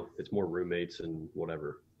 Mm-hmm. You know, it's more roommates and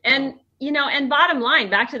whatever. And, you know, and bottom line,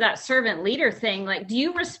 back to that servant leader thing, like, do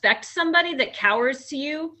you respect somebody that cowers to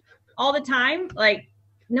you all the time? Like,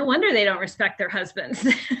 no wonder they don't respect their husbands.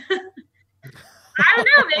 I don't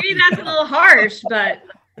know, maybe that's a little harsh, but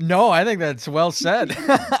No, I think that's well said.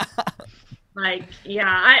 like,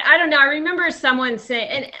 yeah, I don't know. I remember someone saying,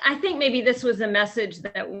 and I think maybe this was a message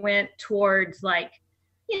that went towards, like,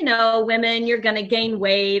 you know, women, you're going to gain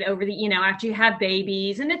weight over the, you know, after you have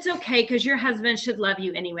babies, and it's okay because your husband should love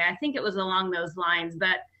you anyway. I think it was along those lines,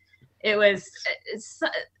 but it was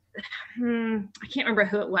I can't remember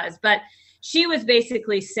who it was, but she was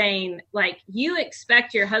basically saying, like, you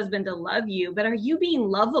expect your husband to love you, but are you being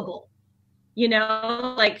lovable? You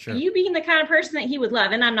know, like, Sure. Are you being the kind of person that he would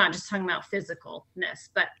love? And I'm not just talking about physicalness,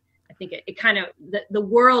 but I think it kind of, the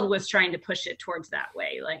world was trying to push it towards that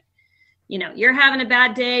way. Like, you know, you're having a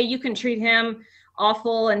bad day, you can treat him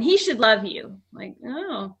awful and he should love you. Like,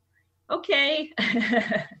 oh, okay.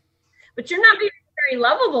 But you're not being very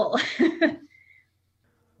lovable.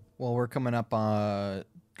 Well, we're coming up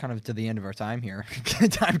kind of to the end of our time here.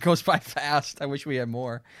 Time goes by fast. I wish we had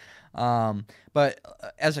more. But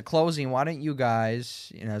as a closing, why don't you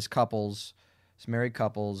guys, you know, as couples, as married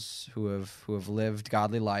couples who have lived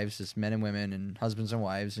godly lives as men and women and husbands and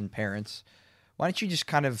wives and parents, why don't you just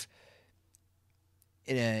kind of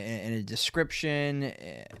in a description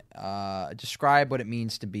describe what it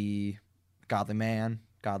means to be a godly man,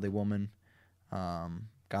 godly woman,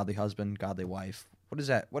 godly husband, godly wife? What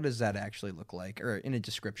does that actually look like, or in a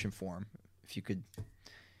description form, if you could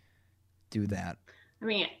do that? I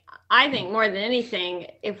mean, I think more than anything,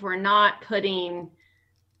 if we're not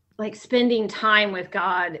spending time with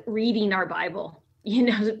God, reading our Bible, you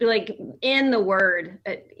know, like in the Word,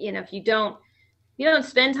 you know, if you don't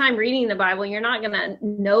spend time reading the Bible, you're not going to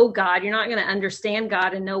know God. You're not going to understand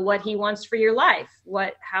God and know what He wants for your life,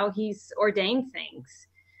 how He's ordained things.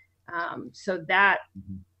 So that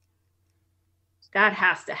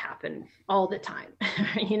has to happen all the time.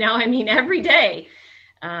 You know, I mean, every day.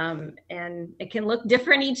 And it can look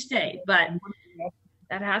different each day, but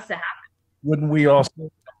that has to happen. Wouldn't we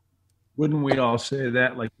all say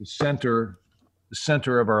that, like the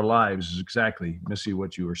center of our lives is exactly, Missy,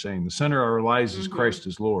 what you were saying. The center of our lives is Christ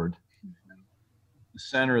as Lord. The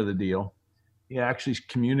center of the deal. He actually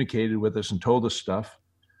communicated with us and told us stuff.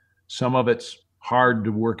 Some of it's hard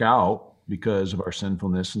to work out because of our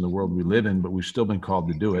sinfulness and the world we live in, but we've still been called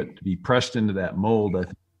to do it. To be pressed into that mold, I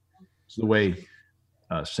think it's the way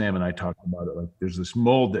Sam and I talked about it. Like, there's this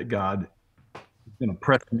mold that God is going to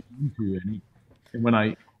press me into, and when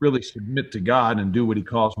I really submit to God and do what He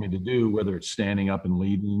calls me to do, whether it's standing up and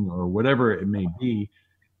leading or whatever it may be,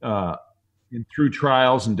 and through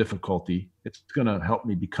trials and difficulty, it's going to help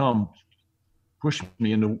me push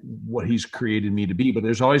me into what He's created me to be. But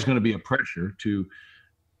there's always going to be a pressure to,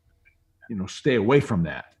 you know, stay away from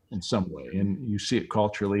that in some way, and you see it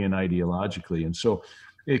culturally and ideologically, and so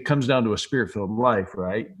it comes down to a spirit-filled life,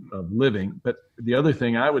 right, of living. But the other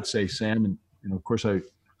thing I would say, Sam, and you know, of course,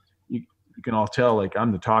 you can all tell, like,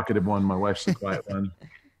 I'm the talkative one, my wife's the quiet one.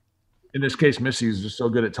 In this case, Missy is just so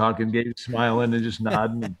good at talking, smiling and just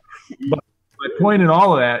nodding. But my point in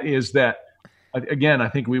all of that is that, again, I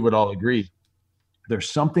think we would all agree, there's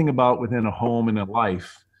something about within a home and a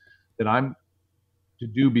life that I'm to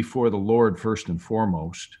do before the Lord first and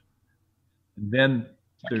foremost, and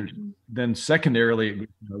then secondarily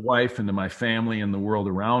my wife and to my family and the world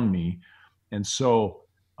around me. And so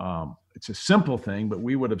it's a simple thing, but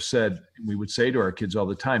we would say to our kids all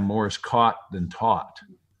the time, more is caught than taught.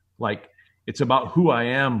 Like, it's about who I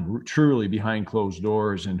am truly behind closed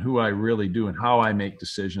doors and who I really do and how I make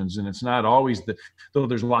decisions. And it's not always though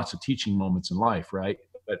there's lots of teaching moments in life, right?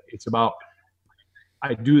 But it's about,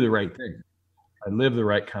 I do the right thing. I live the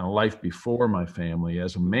right kind of life before my family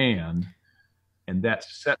as a man. And that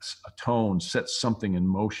sets a tone, sets something in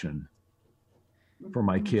motion for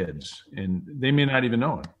my kids. And they may not even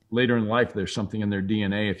know it. Later in life, there's something in their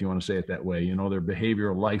DNA, if you want to say it that way, you know, their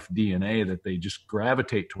behavioral life DNA that they just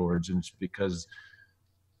gravitate towards. And it's because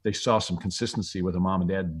they saw some consistency with a mom and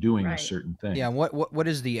dad doing a certain thing. Yeah. What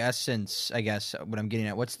is the essence, I guess, what I'm getting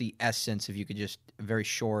at? What's the essence, if you could just, a very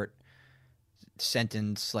short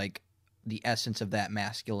sentence, like the essence of that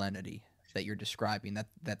masculinity that you're describing,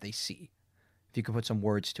 that they see? If you could put some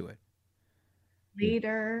words to it.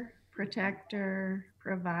 Leader, protector,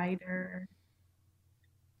 provider.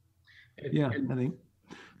 Yeah, I think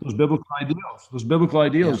those biblical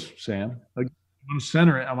ideals, yeah. Sam, like, I want to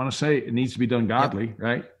center it. I want to say it needs to be done godly,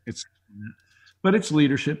 right? But it's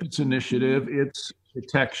leadership, it's initiative, it's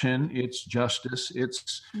protection, it's justice,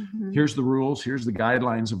 it's here's the rules, here's the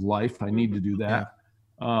guidelines of life. I need to do that.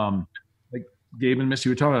 Yeah. Like Gabe and Missy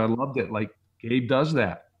were talking about, I loved it. Like, Gabe does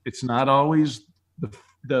that. It's not always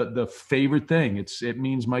the favorite thing. It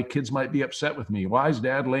means my kids might be upset with me. Why is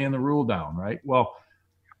Dad laying the rule down, right? Well,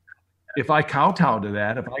 if I kowtow to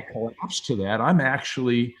that, if I collapse to that, I'm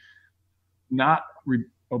actually not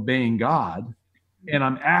obeying God, and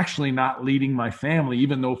I'm actually not leading my family,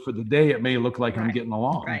 even though for the day it may look like I'm getting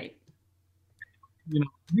along. Right. You know,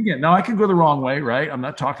 again, now I can go the wrong way, right? I'm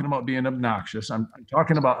not talking about being obnoxious. I'm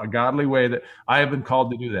talking about a godly way that I have been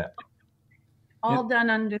called to do that. All done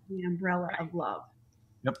under the umbrella of love.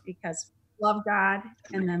 Yep. Because love God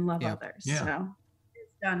and then love Yeah. others. Yeah. So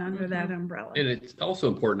it's done under that umbrella. And it's also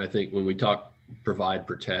important, I think, when we talk provide,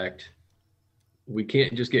 protect, we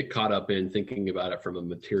can't just get caught up in thinking about it from a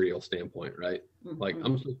material standpoint, right? Like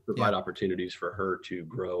I'm supposed to provide opportunities for her to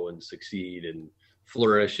grow and succeed and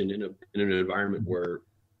flourish and in an environment where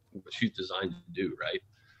she's designed to do, right?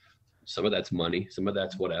 Some of that's money, some of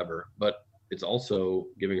that's whatever, but it's also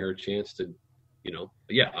giving her a chance to,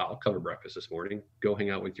 I'll cover breakfast this morning. Go hang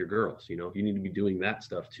out with your girls. You need to be doing that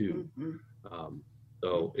stuff too.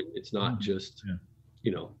 So it's not just,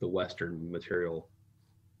 the Western material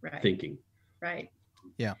thinking. Right.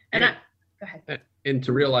 Yeah. And go ahead. And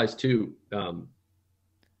to realize too, I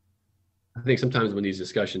think sometimes when these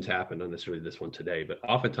discussions happen, not necessarily this one today, but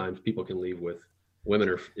oftentimes people can leave with women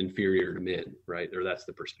are inferior to men, right? Or that's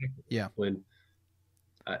the perspective. Yeah. When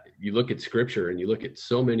you look at scripture and you look at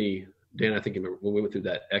so many, Dan, I think when we went through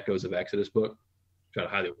that Echoes of Exodus book, try to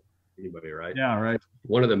highly anybody, right? Yeah, right.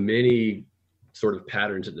 One of the many sort of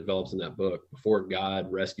patterns that develops in that book, before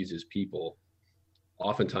God rescues his people,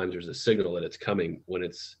 oftentimes there's a signal that it's coming when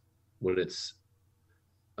it's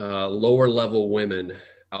lower level women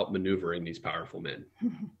outmaneuvering these powerful men,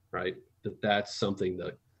 right? That's something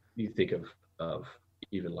that you think of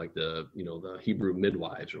even like the Hebrew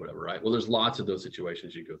midwives or whatever, right? Well, there's lots of those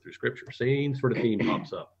situations you go through scripture. Same sort of theme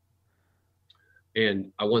pops up.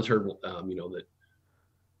 And I once heard, that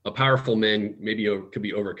a powerful man maybe could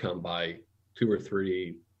be overcome by 2 or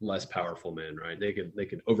 3 less powerful men, right? They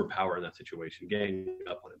could overpower in that situation, gang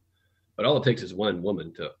up on him. But all it takes is one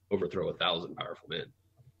woman to overthrow 1,000 powerful men.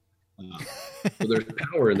 So there's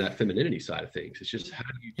power in that femininity side of things. It's just how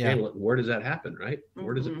do you channel it, and where does that happen, right?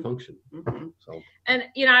 Where does it function? So, and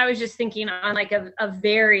I was just thinking on like a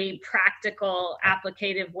very practical,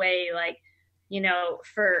 applicative way, like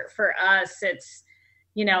for us, it's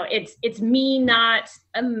it's me not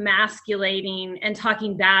emasculating and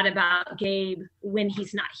talking bad about Gabe when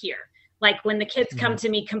he's not here. Like when the kids come to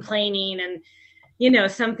me complaining and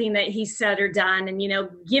something that he said or done, and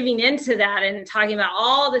giving into that and talking about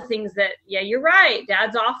all the things that, you're right,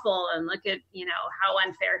 Dad's awful, and look at how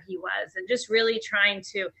unfair he was, and just really trying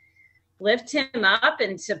to lift him up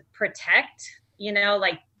and to protect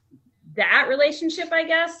like that relationship, I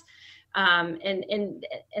guess, and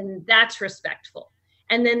that's respectful.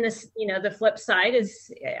 And then this, the flip side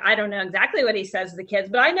is, I don't know exactly what he says to the kids,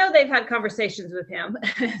 but I know they've had conversations with him,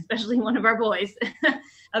 especially one of our boys,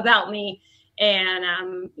 about me.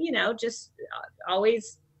 And, just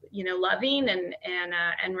always, loving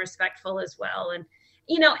and respectful as well.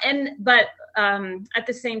 And, but at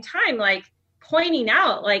the same time, like pointing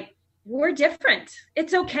out, like, we're different.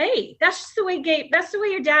 It's okay. That's just the way that's the way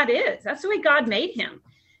your dad is. That's the way God made him.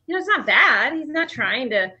 It's not bad. He's not trying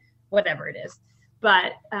to, whatever it is,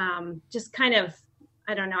 but just kind of,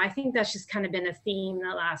 I don't know. I think that's just kind of been a theme the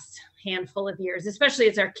last handful of years, especially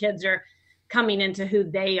as our kids are coming into who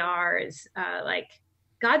they are, is like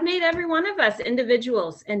God made every one of us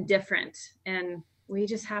individuals and different, and we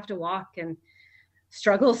just have to walk and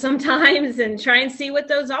struggle sometimes and try and see what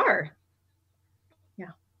those are.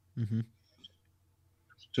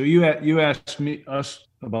 So you asked us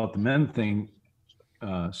about the men thing,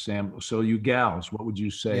 Sam. So you gals, what would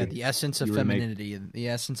you say? Yeah, the essence of femininity, the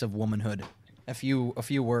essence of womanhood. A few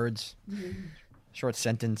words, short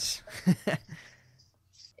sentence.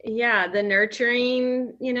 Yeah, the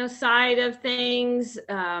nurturing, side of things.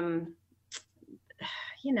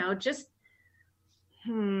 Just,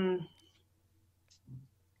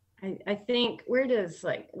 I think where does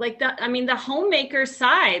like that, I mean, the homemaker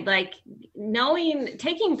side, like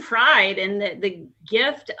taking pride in the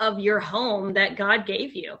gift of your home that God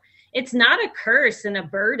gave you. It's not a curse and a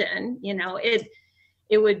burden,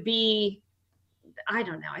 it would be, I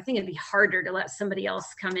don't know. I think it'd be harder to let somebody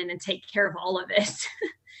else come in and take care of all of it.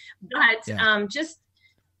 But just,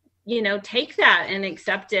 take that and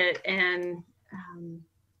accept it and,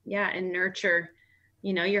 and nurture,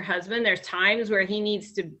 your husband. There's times where he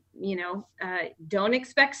needs to, don't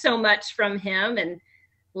expect so much from him, and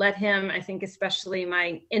let him, I think, especially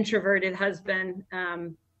my introverted husband,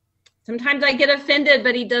 sometimes I get offended,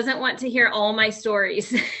 but he doesn't want to hear all my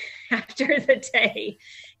stories after the day.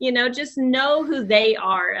 Just know who they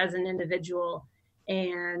are as an individual,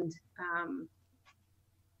 and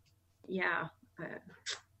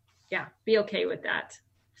be okay with that.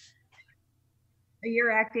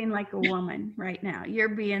 You're acting like a woman right now. You're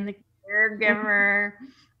being the caregiver,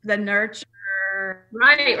 the nurturer.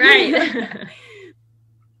 Right.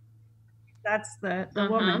 That's the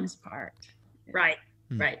woman's part. Right.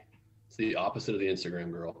 It's the opposite of the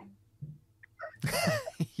Instagram girl.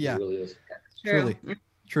 Yeah. It really is. True.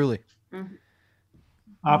 Truly. Mm-hmm.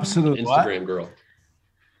 Opposite of what? Instagram girl.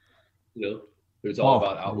 You know, it's all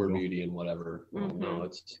about outward beauty and whatever. Well, no,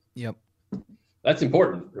 it's that's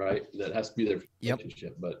important, right? That has to be their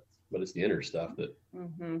relationship, but it's the inner stuff that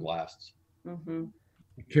lasts.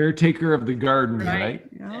 Caretaker of the garden, right?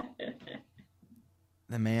 Yeah.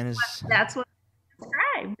 The man is. That's what it's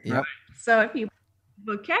described. Yep. So if you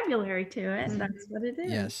put vocabulary to it, that's what it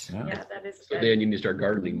is. Yes. Yeah, that is So good. Dan, you need to start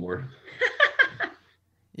gardening more.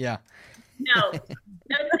 Yeah. No, stay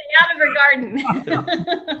out of her garden.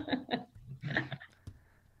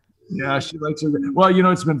 Yeah, she likes it. Well, you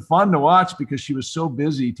know, it's been fun to watch because she was so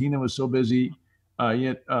busy. Tina was so busy,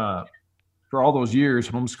 yet for all those years,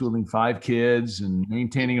 homeschooling 5 kids and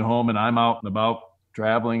maintaining a home, and I'm out and about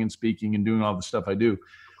traveling and speaking and doing all the stuff I do.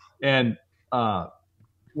 And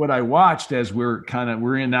what I watched as we're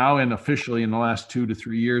in now, and officially in the last 2 to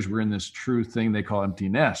 3 years, we're in this true thing they call empty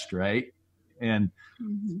nest, right? And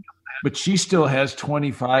but she still has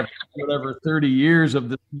 25, whatever, 30 years of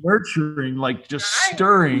this nurturing, like just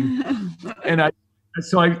stirring.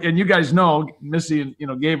 And you guys know, Missy, you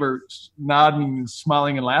know, gave her nodding and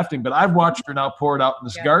smiling and laughing, but I've watched her now pour it out in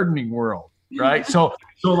this gardening world, right? So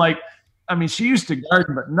like, I mean, she used to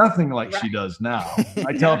garden, but nothing like she does now.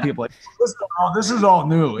 I tell people, like, this is all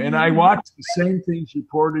new. And I watch the same thing she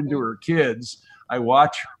poured into her kids. I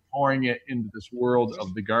watch her pouring it into this world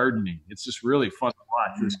of the gardening. It's just really fun to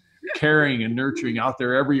watch. This caring and nurturing out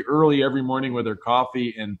there every morning with her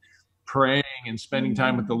coffee and praying and spending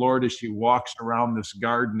time with the Lord as she walks around this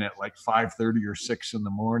garden at like 5:30 or 6 in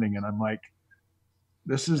the morning. And I'm like,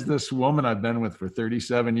 this is this woman I've been with for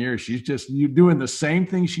 37 years. She's just doing the same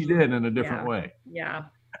thing she did in a different way. Yeah.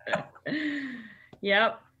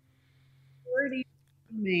 Yep.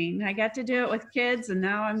 Domain. I got to do it with kids, and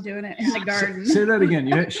now I'm doing it in the garden. Say that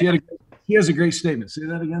again. She has a great statement. Say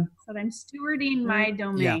that again. So I'm stewarding my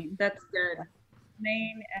domain. Yeah. That's good.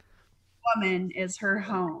 Domain and woman is her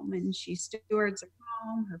home, and she stewards her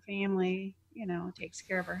home, her family, you know, takes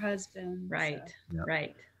care of her husband. Right. So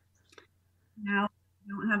Right. now I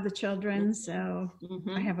don't have the children, so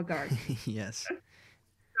I have a garden. Yes.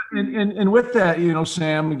 And with that, you know,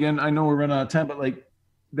 Sam, again, I know we're running out of time, but like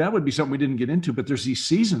that would be something we didn't get into, but there's these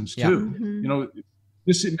seasons too. You know,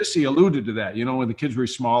 Missy alluded to that, you know, when the kids were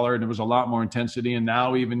smaller and there was a lot more intensity, and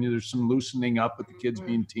now even there's some loosening up with the kids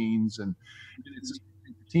being teens, and it's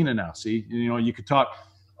Tina now. See, you know, you could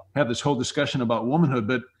have this whole discussion about womanhood,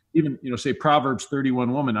 but even, you know, say Proverbs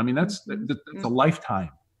 31 woman. I mean, that's a lifetime,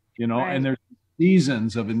 you know, and there's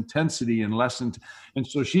seasons of intensity and lesson. And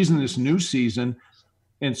so she's in this new season.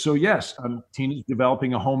 And so, yes, Tina's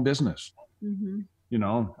developing a home business. You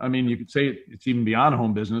know, I mean, you could say it's even beyond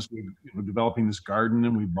home business. We're developing this garden,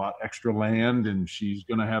 and we bought extra land, and she's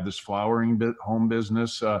going to have this flowering home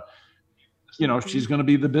business. You know, she's going to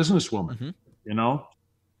be the businesswoman. You know,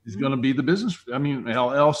 she's going to be the business. I mean,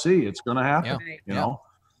 LLC. It's going to happen. You know,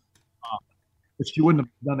 but she wouldn't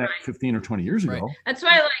have done that 15 or 20 years ago. That's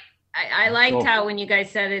why I liked how when you guys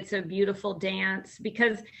said it's a beautiful dance,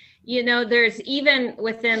 because, you know, there's even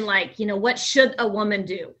within, like, you know, what should a woman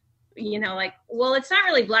do? You know, like, well, it's not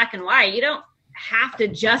really black and white. You don't have to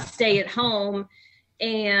just stay at home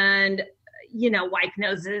and, you know, wipe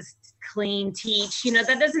noses, clean, teach. You know,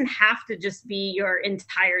 that doesn't have to just be your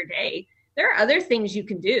entire day. There are other things you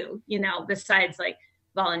can do, you know, besides like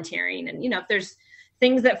volunteering. And, you know, if there's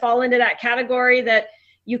things that fall into that category that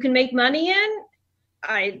you can make money in,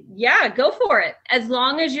 go for it. As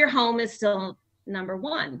long as your home is still number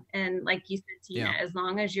one. And like you said, Tina, as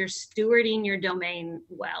long as you're stewarding your domain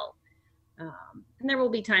well. And there will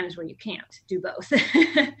be times where you can't do both.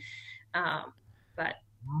 But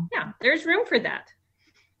yeah, there's room for that.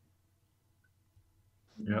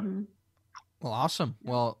 Yep. Well, awesome.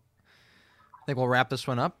 Well, I think we'll wrap this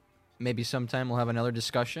one up. Maybe sometime we'll have another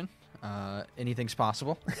discussion. Anything's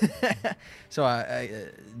possible. So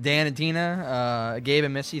Dan and Tina, Gabe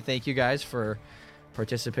and Missy, thank you guys for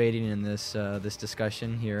participating in this this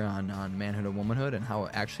discussion here on manhood and womanhood and how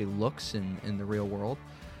it actually looks in the real world.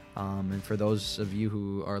 And for those of you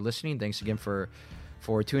who are listening, thanks again for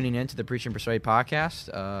tuning in to the Preach and Persuade podcast.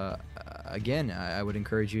 Again, I would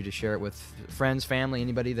encourage you to share it with friends, family,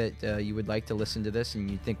 anybody that you would like to listen to this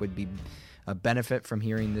and you think would be a benefit from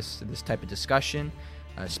hearing this type of discussion,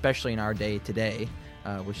 especially in our day today,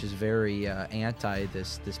 which is very anti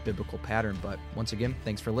this biblical pattern. But once again,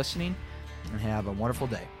 thanks for listening and have a wonderful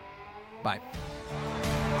day. Bye.